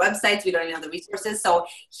even on our websites, we don't even have the resources. So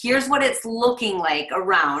here's what it's looking like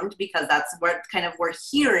around, because that's what kind of we're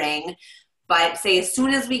hearing. But say as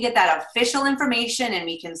soon as we get that official information and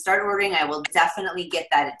we can start ordering, I will definitely get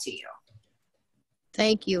that to you.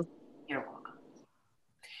 Thank you. You're welcome.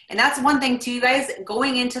 And that's one thing too, you guys,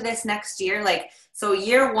 going into this next year, so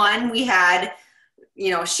year one, we had,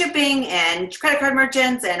 shipping and credit card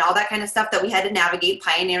merchants and all that kind of stuff that we had to navigate,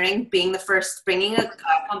 pioneering, being the first, bringing a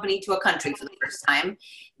company to a country for the first time.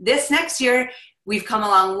 This next year, we've come a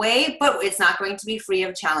long way, but it's not going to be free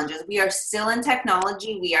of challenges. We are still in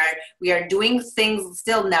technology. We are doing things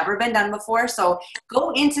still never been done before. So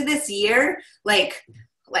go into this year, like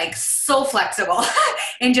so flexible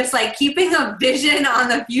and just keeping a vision on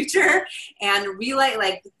the future and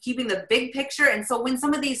really keeping the big picture. And so when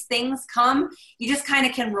some of these things come, you just kind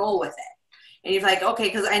of can roll with it. And you're like, okay,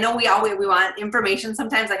 because I know we want information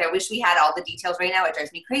sometimes. I wish we had all the details right now. It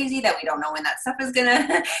drives me crazy that we don't know when that stuff is going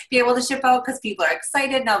to be able to ship out, because people are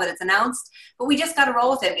excited now that it's announced. But we just got to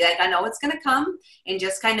roll with it. Be like, I know it's going to come. And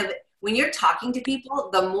just kind of, when you're talking to people,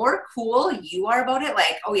 the more cool you are about it,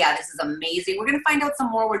 oh yeah, this is amazing. We're going to find out some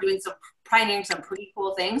more. We're doing pioneering some pretty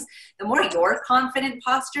cool things. The more your confident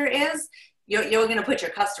posture is, you're going to put your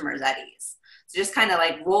customers at ease. So just kind of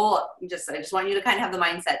roll. I just want you to kind of have the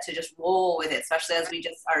mindset to just roll with it, especially as we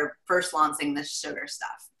just are first launching this sugar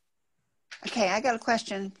stuff. Okay, I got a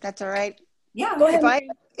question. That's all right. Yeah, go ahead.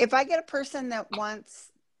 If I get a person that wants,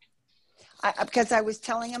 because I was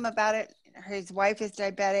telling him about it, his wife is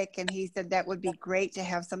diabetic, and he said that would be great to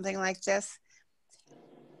have something like this.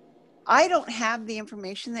 I don't have the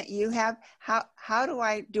information that you have. How do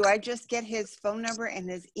I just get his phone number and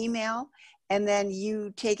his email, and then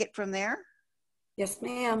you take it from there? Yes,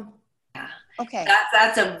 ma'am. Yeah. Okay.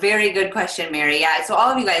 That's a very good question, Mary. Yeah. So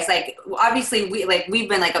all of you guys, obviously we've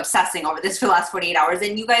been obsessing over this for the last 48 hours,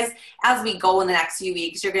 and you guys, as we go in the next few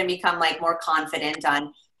weeks, you're going to become more confident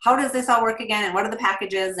on how does this all work again, and what are the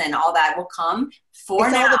packages, and all that will come for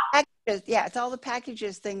it's now. All the packages, it's all the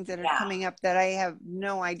packages things that are coming up that I have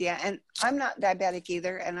no idea. And I'm not diabetic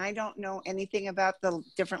either, and I don't know anything about the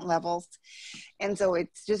different levels. And so it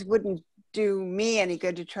just wouldn't do me any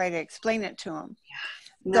good to try to explain it to him.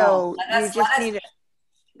 Yeah. So you just need it.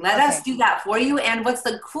 Let us do that for you. And what's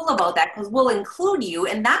the cool about that, because we'll include you,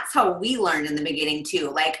 and that's how we learned in the beginning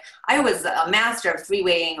too. I was a master of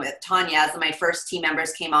three-waying with Tanya as my first team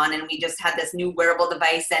members came on, and we just had this new wearable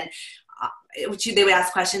device, and they would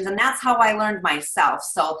ask questions, and that's how I learned myself.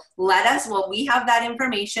 So we have that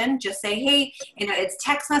information. Just say, hey, it's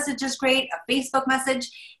text message is great, a Facebook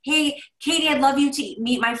message. Hey, Katie, I'd love you to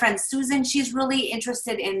meet my friend Susan. She's really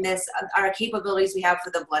interested in this, our capabilities we have for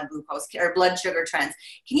the blood glucose or blood sugar trends.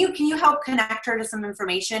 Can you help connect her to some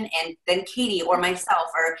information? And then Katie or myself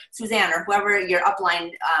or Suzanne or whoever your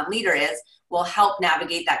upline leader is will help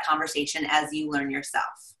navigate that conversation as you learn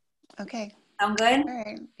yourself. Okay. Sound good? All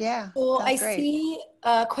right. Yeah. So sounds I great. see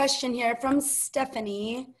a question here from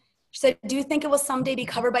Stephanie. She said, do you think it will someday be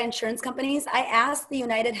covered by insurance companies? I asked the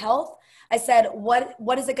United Health, I said,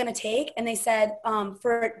 what is it going to take? And they said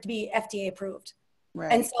for it to be FDA approved.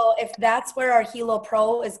 Right. And so if that's where our Hilo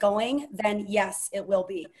Pro is going, then yes, it will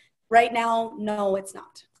be. Right now, no, it's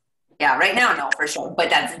not. Yeah, right now, no, for sure. But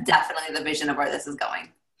that's definitely the vision of where this is going.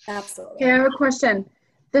 Absolutely. Okay, I have a question.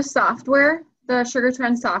 The software, the Sugar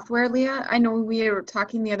Trend software, Leah, I know we were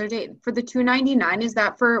talking the other day. For the $299, is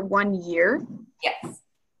that for 1 year? Yes.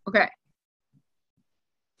 Okay.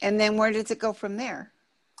 And then where does it go from there?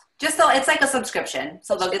 Just so it's like a subscription.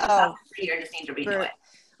 So they'll get the software for a year, just need to renew it.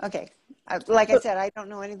 Okay. Like I said, I don't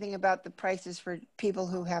know anything about the prices for people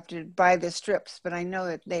who have to buy the strips, but I know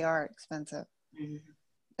that they are expensive. Mm-hmm.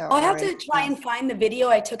 So I'll have to try and find the video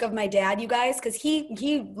I took of my dad, you guys, because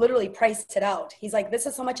he literally priced it out. He's like, this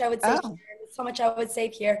is how much I would save here, this is how much I would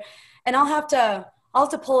save here. And I'll have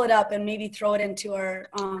to pull it up and maybe throw it into our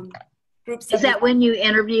group. Is that when you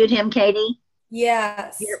interviewed him, Katie?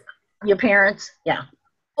 Yes. Your parents? Yeah.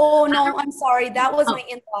 Oh, no, I'm sorry. That was my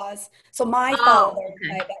in-laws. So my father.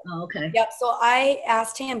 Okay. Okay. Yep. So I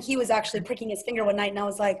asked him, he was actually pricking his finger one night and I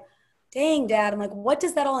was like, dang, Dad. I'm like, what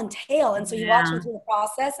does that all entail? And so he walked me through the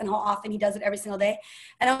process and how often he does it every single day.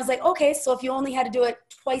 And I was like, okay, so if you only had to do it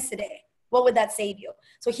twice a day, what would that save you?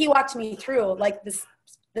 So he walked me through like the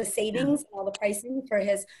savings and all the pricing for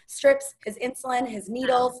his strips, his insulin, his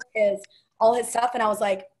needles, all his stuff. And I was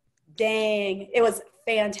like, dang, it was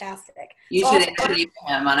fantastic. You should interview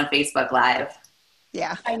him on a Facebook Live.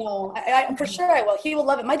 Yeah. I know. I for sure I will. He will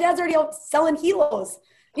love it. My dad's already out selling Hilos.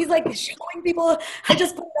 He's like showing people. I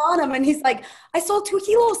just put it on him and he's like, I sold 2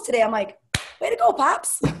 Hilos today. I'm like, way to go,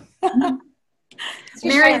 Pops.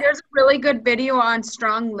 Mary, there's a really good video on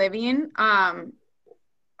Strong Living.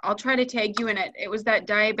 I'll try to tag you in it. It was that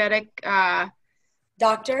diabetic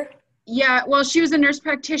doctor. Yeah, well, she was a nurse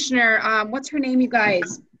practitioner. What's her name, you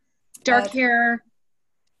guys? Dark hair.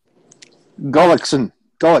 Gullickson.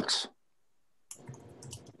 Gullix.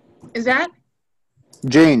 Is that?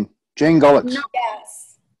 Jane Gullix. No. Yes.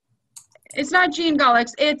 It's not Jean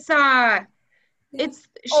Gullix. It's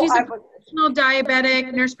she's a professional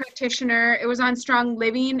diabetic nurse practitioner. It was on Strong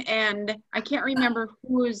Living, and I can't remember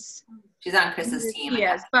who's. She's on Chris's team.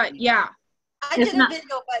 Yes, but yeah. I did a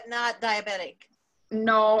video, but not diabetic.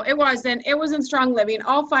 No, it wasn't. It was in Strong Living.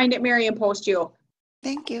 I'll find it, Mary, and post you.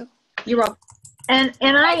 Thank you. You're welcome. And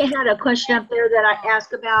I had a question up there that I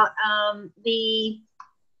asked about the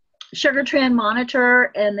Sugar Trend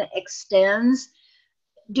monitor and the extends.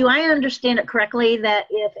 Do I understand it correctly that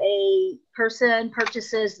if a person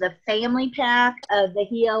purchases the family pack of the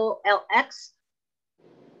Hilo LX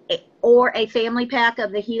or a family pack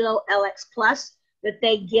of the Hilo LX Plus, that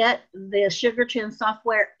they get the Sugar Trend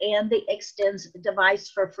software and the extends device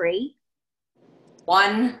for free?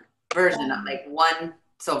 One version of like one.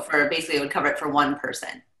 So for basically it would cover it for one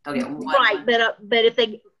person. They'll get one. Right, but if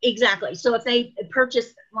they, exactly. So if they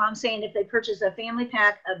purchase, well, I'm saying if they purchase a family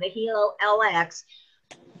pack of the Hilo LX,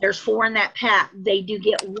 there's 4 in that pack, they do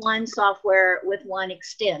get one software with one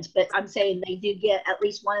extends. But I'm saying they do get at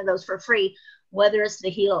least one of those for free, whether it's the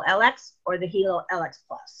Hilo LX or the Hilo LX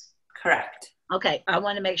Plus. Correct. Okay, I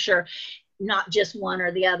want to make sure not just one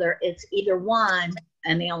or the other. It's either one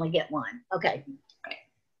and they only get one. Okay. Right.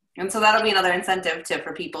 And so that'll be another incentive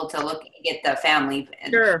for people to get the family.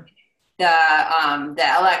 Sure. The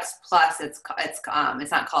LX Plus, it's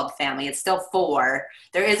not called family. It's still 4.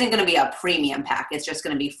 There isn't going to be a premium pack. It's just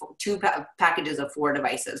going to be 2 packages of 4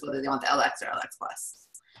 devices, whether they want the LX or LX Plus.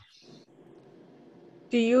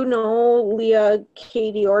 Do you know, Leah,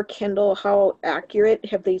 Katie, or Kendall, how accurate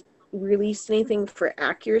have they released anything for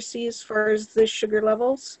accuracy as far as the sugar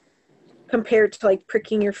levels compared to like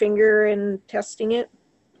pricking your finger and testing it?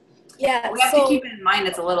 Yeah, we have to keep in mind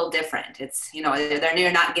it's a little different. It's,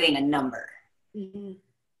 they're not getting a number. Mm-hmm.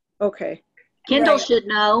 Okay. Kendall should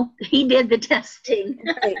know. He did the testing.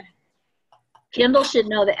 Right. Kendall should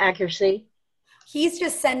know the accuracy. He's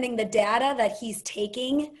just sending the data that he's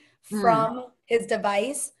taking from his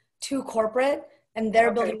device to corporate, and they're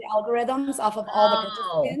building the algorithms off of all the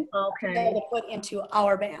participants that they put into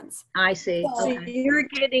our bands. I see. So you're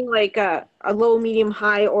getting like a low, medium,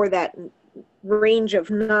 high, or that range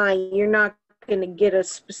of 9. You're not going to get a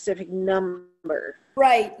specific number.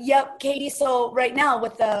 Right. Yep, Katie. So right now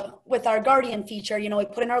with our Guardian feature, we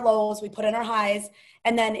put in our lows, we put in our highs,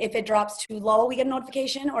 and then if it drops too low, we get a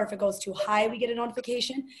notification, or if it goes too high, we get a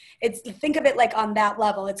notification. Think of it like on that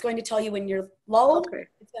level. It's going to tell you when you're low.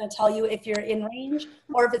 It's going to tell you if you're in range,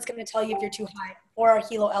 or if it's going to tell you if you're too high, or our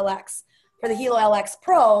Hilo LX. For the Helo LX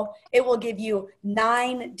Pro, it will give you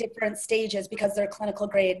 9 different stages because they're clinical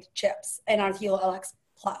grade chips in our Helo LX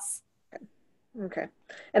Plus. Okay.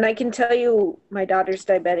 And I can tell you my daughter's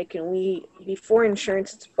diabetic, and we, before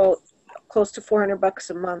insurance, it's about close to $400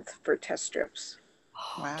 a month for test strips.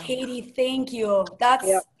 Wow. Katie, thank you.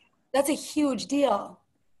 That's a huge deal.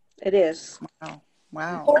 It is. Wow.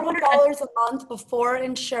 Wow. $400 a month before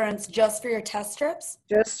insurance just for your test strips?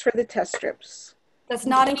 Just for the test strips. That's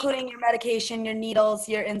not including your medication, your needles,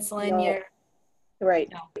 your insulin, No. your... Right.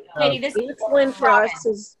 Katie, this Insulin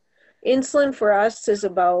for us is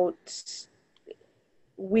about,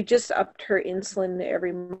 we just upped her insulin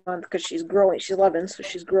every month because she's growing. She's 11, so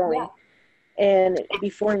she's growing. Yeah. And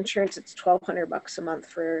before insurance, it's $1,200 a month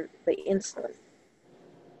for the insulin.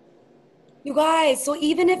 You guys, so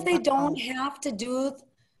even if they don't have to do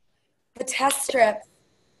the test strip,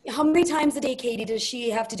 how many times a day, Katie, does she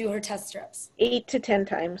have to do her test strips? 8 to 10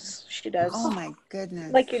 times she does. Oh my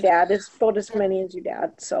goodness. Like your dad, it's about as many as your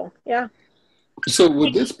dad. So yeah. So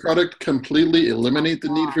would this product completely eliminate the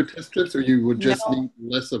need for test strips, or you would just need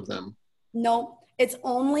less of them? No, it's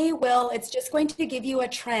just going to give you a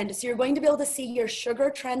trend. So you're going to be able to see your sugar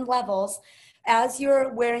trend levels as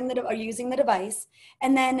you're or using the device.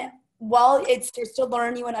 And then while it starts to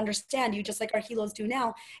learn you and understand you, just like our Helos do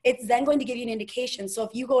now, it's then going to give you an indication. So if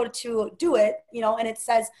you go to do it, and it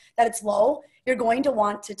says that it's low, you're going to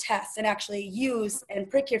want to test and actually use and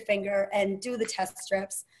prick your finger and do the test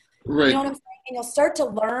strips. Right. You know what I'm saying? And you'll start to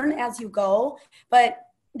learn as you go, but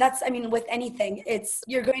with anything,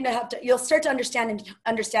 you're going to you'll start to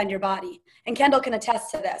understand your body. And Kendall can attest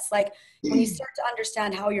to this. Like when you start to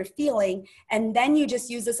understand how you're feeling, and then you just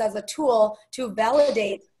use this as a tool to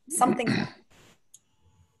validate something.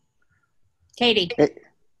 Katie.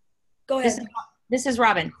 Go ahead. This is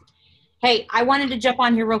Robin. Hey, I wanted to jump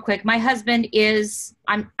on here real quick. My husband is,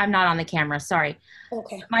 I'm not on the camera, sorry.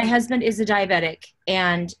 Okay. My husband is a diabetic,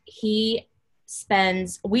 and we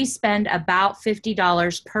spend about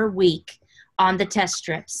 $50 per week on the test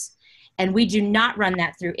strips. And we do not run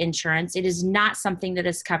that through insurance. It is not something that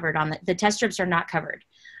is covered on the test strips are not covered.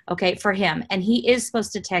 Okay, for him. And he is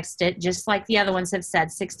supposed to text it, just like the other ones have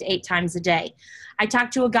said, 6 to 8 times a day. I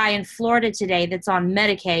talked to a guy in Florida today that's on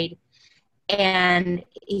Medicaid, and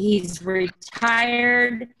he's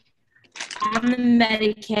retired on the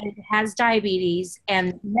Medicaid, has diabetes,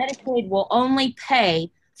 and Medicaid will only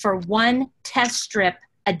pay for 1 test strip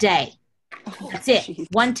a day. That's it. Geez.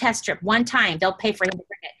 1 test strip, 1 time. They'll pay for him to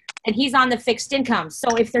bring it. And he's on the fixed income.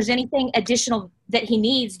 So if there's anything additional that he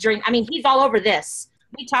needs he's all over this.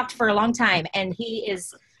 We talked for a long time, and he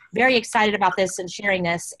is very excited about this and sharing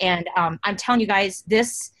this. And I'm telling you guys,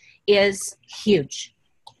 this is huge.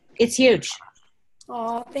 It's huge.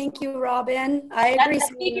 Oh, thank you, Robin. I agree. That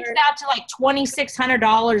figures out to like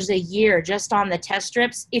 $2,600 a year just on the test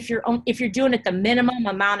strips if you're doing it the minimum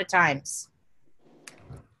amount of times.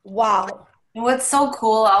 Wow. And what's so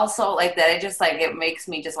cool also like that, it makes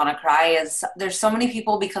me just want to cry is there's so many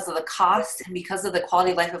people because of the cost and because of the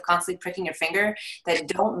quality of life of constantly pricking your finger that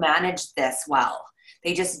don't manage this well.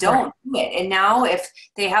 They just don't do it. And now if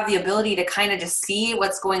they have the ability to kind of just see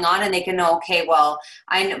what's going on and they can know, okay, well,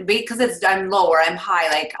 I know because I'm low or I'm high,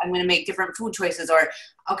 like I'm going to make different food choices, or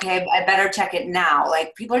okay, I better check it now.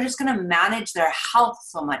 Like people are just going to manage their health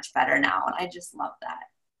so much better now. And I just love that.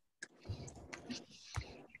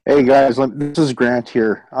 Hey guys, this is Grant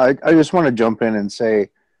here. I just want to jump in and say,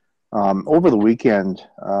 over the weekend,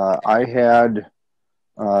 I had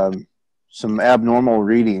some abnormal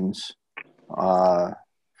readings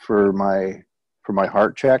for my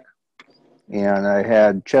heart check, and I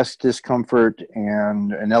had chest discomfort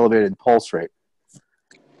and an elevated pulse rate.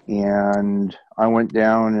 And I went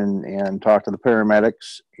down and talked to the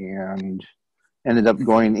paramedics and ended up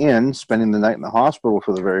going in, spending the night in the hospital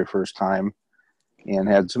for the very first time, and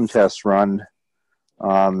had some tests run.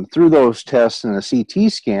 Through those tests and a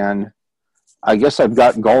CT scan, I guess I've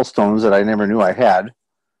got gallstones that I never knew I had,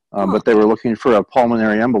 but they were looking for a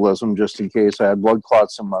pulmonary embolism just in case I had blood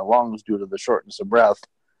clots in my lungs due to the shortness of breath.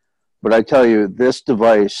 But I tell you, this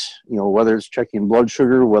device, whether it's checking blood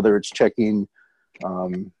sugar, whether it's checking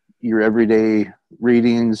your everyday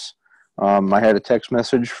readings, I had a text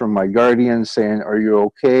message from my guardian saying, "Are you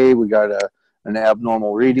okay? We got an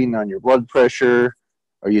abnormal reading on your blood pressure.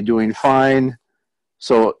 Are you doing fine?"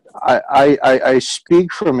 So I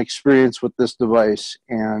speak from experience with this device,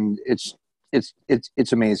 and it's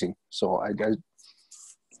amazing. So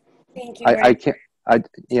thank you. I can't.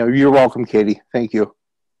 You're welcome, Katie. Thank you.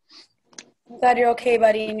 I'm glad you're okay,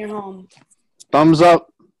 buddy, and you're home. Thumbs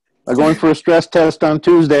up. I'm going for a stress test on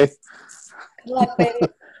Tuesday. Good luck, baby.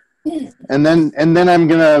 And then I'm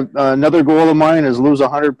gonna another goal of mine is lose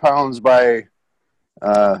 100 pounds by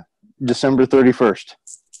December 31st.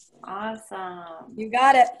 Awesome. You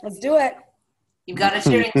got it. Let's do it. You've got a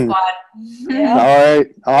cheering squad. Yeah. All right,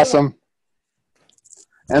 awesome.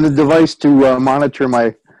 And a device to monitor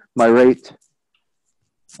my rate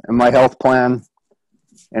and my health plan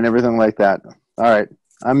and everything like that. All right,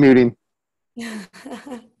 I'm muting.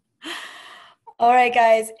 All right,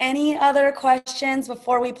 guys. Any other questions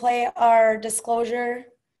before we play our disclosure?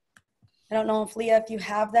 I don't know if Leah, if you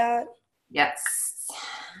have that. Yes.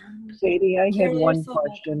 Sadie, I had one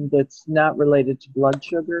question that's not related to blood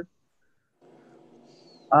sugar.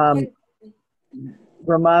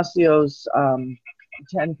 Ramacio's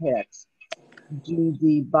 10 packs. Do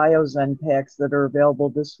the Biozen packs that are available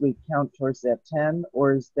this week count towards that 10,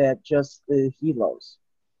 or is that just the Helos?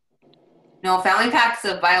 No, family packs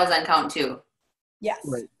of Biozen count too. Yes.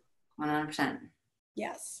 Right. 100%.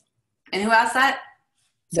 Yes. And who asked that?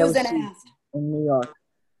 Susan asked. In New York.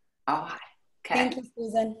 Oh, okay. Thank you,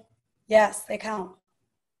 Susan. Yes, they count.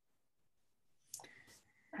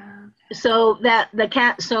 So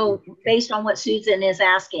so based on what Susan is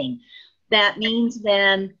asking, that means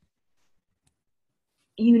then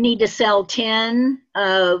you need to sell 10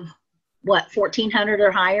 of what, 1,400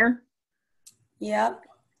 or higher? Yep.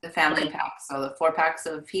 The family packs, so the 4 packs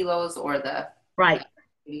of Helos or the right.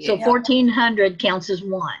 So 1,400 counts as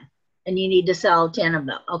one, and you need to sell 10 of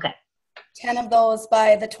them. Okay. 10 of those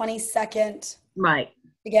by the 22nd. Right.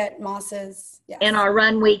 To get Moss's. Yes. And our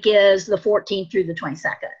run week is the 14th through the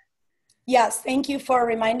 22nd. Yes, thank you for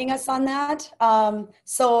reminding us on that.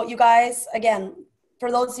 So you guys, again,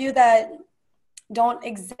 for those of you that don't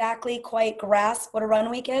exactly quite grasp what a run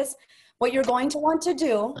week is, what you're going to want to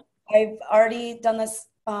do, I've already done this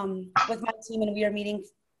with my team and we are meeting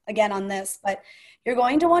again on this, but you're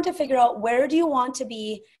going to want to figure out where do you want to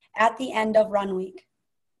be at the end of run week?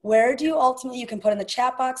 Where do you ultimately, you can put in the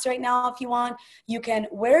chat box right now if you want,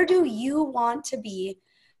 where do you want to be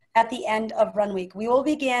at the end of run week? We will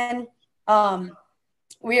begin,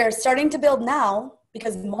 we are starting to build now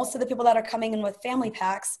because most of the people that are coming in with family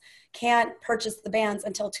packs can't purchase the bands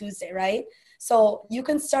until Tuesday, right? So you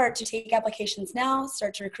can start to take applications now,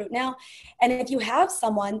 start to recruit now. And if you have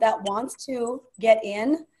someone that wants to get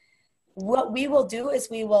in, what we will do is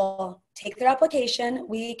we will take their application,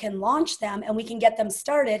 we can launch them, and we can get them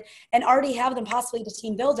started and already have them possibly to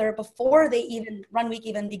team builder before they even run week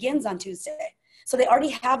even begins on Tuesday. So they already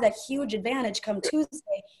have that huge advantage come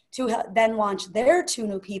Tuesday to then launch their 2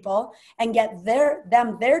 new people and get their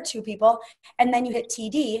 2 people, and then you hit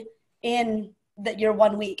TD in your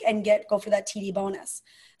 1 week and go for that TD bonus.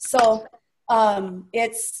 So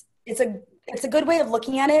it's a good way of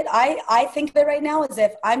looking at it. I think of it right now as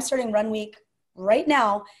if I'm starting run week right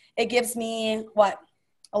now, it gives me,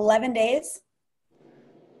 11 days?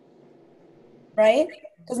 Right?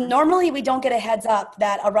 Because normally we don't get a heads up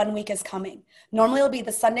that a run week is coming. Normally it'll be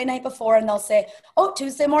the Sunday night before and they'll say, oh,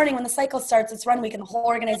 Tuesday morning when the cycle starts, it's run week and the whole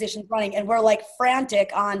organization's running. And we're like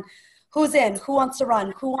frantic on who's in, who wants to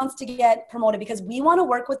run, who wants to get promoted, because we want to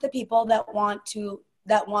work with the people that want to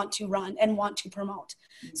run and want to promote.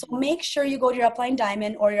 So make sure you go to your upline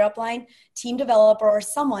diamond or your upline team developer or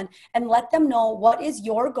someone and let them know what is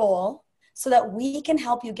your goal so that we can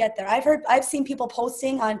help you get there. I've seen people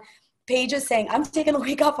posting on pages saying, I'm taking a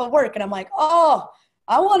week off of work. And I'm like, oh,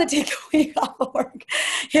 I want to take a week off of work,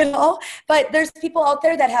 but there's people out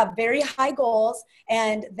there that have very high goals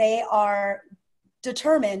and they are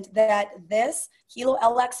determined that this Hilo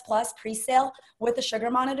LX Plus pre-sale with the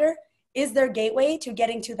sugar monitor is their gateway to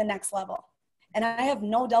getting to the next level. And I have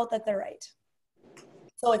no doubt that they're right.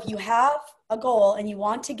 So if you have a goal and you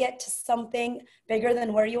want to get to something bigger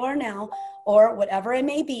than where you are now, or whatever it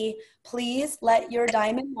may be, please let your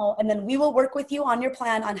diamond know, and then we will work with you on your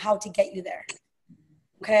plan on how to get you there.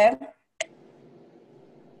 Okay?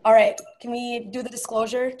 All right, can we do the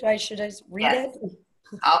disclosure? Should I just read it?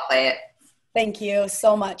 I'll play it. Thank you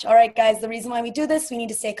so much. All right, guys, the reason why we do this, we need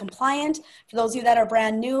to stay compliant. For those of you that are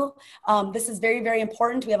brand new, this is very, very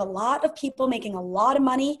important. We have a lot of people making a lot of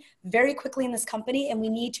money very quickly in this company, and we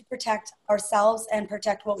need to protect ourselves and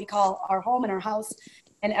protect what we call our home and our house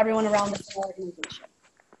and everyone around this organization.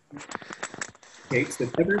 Indicates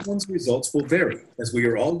that everyone's results will vary, as we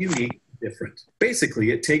are all unique and different.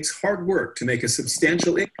 Basically, it takes hard work to make a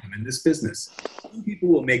substantial income in this business. Some people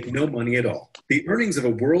will make no money at all. The earnings of a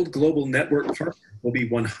world global network partner will be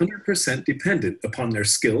 100% dependent upon their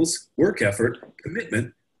skills, work effort,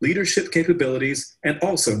 commitment, leadership capabilities, and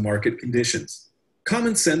also market conditions.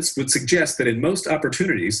 Common sense would suggest that in most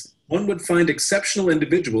opportunities, one would find exceptional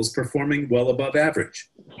individuals performing well above average,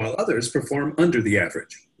 while others perform under the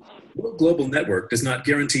average. World Global Network does not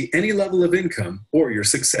guarantee any level of income or your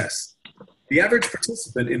success. The average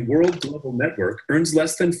participant in World Global Network earns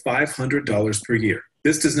less than $500 per year.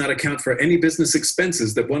 This does not account for any business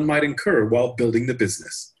expenses that one might incur while building the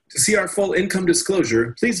business. To see our full income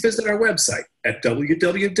disclosure, please visit our website at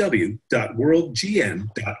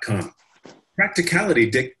www.worldgm.com.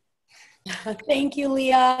 Practicality Thank you,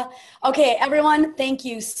 Leah. Okay, everyone, thank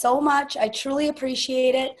you so much. I truly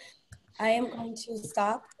appreciate it. I am going to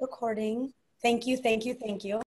stop recording. Thank you, thank you, thank you.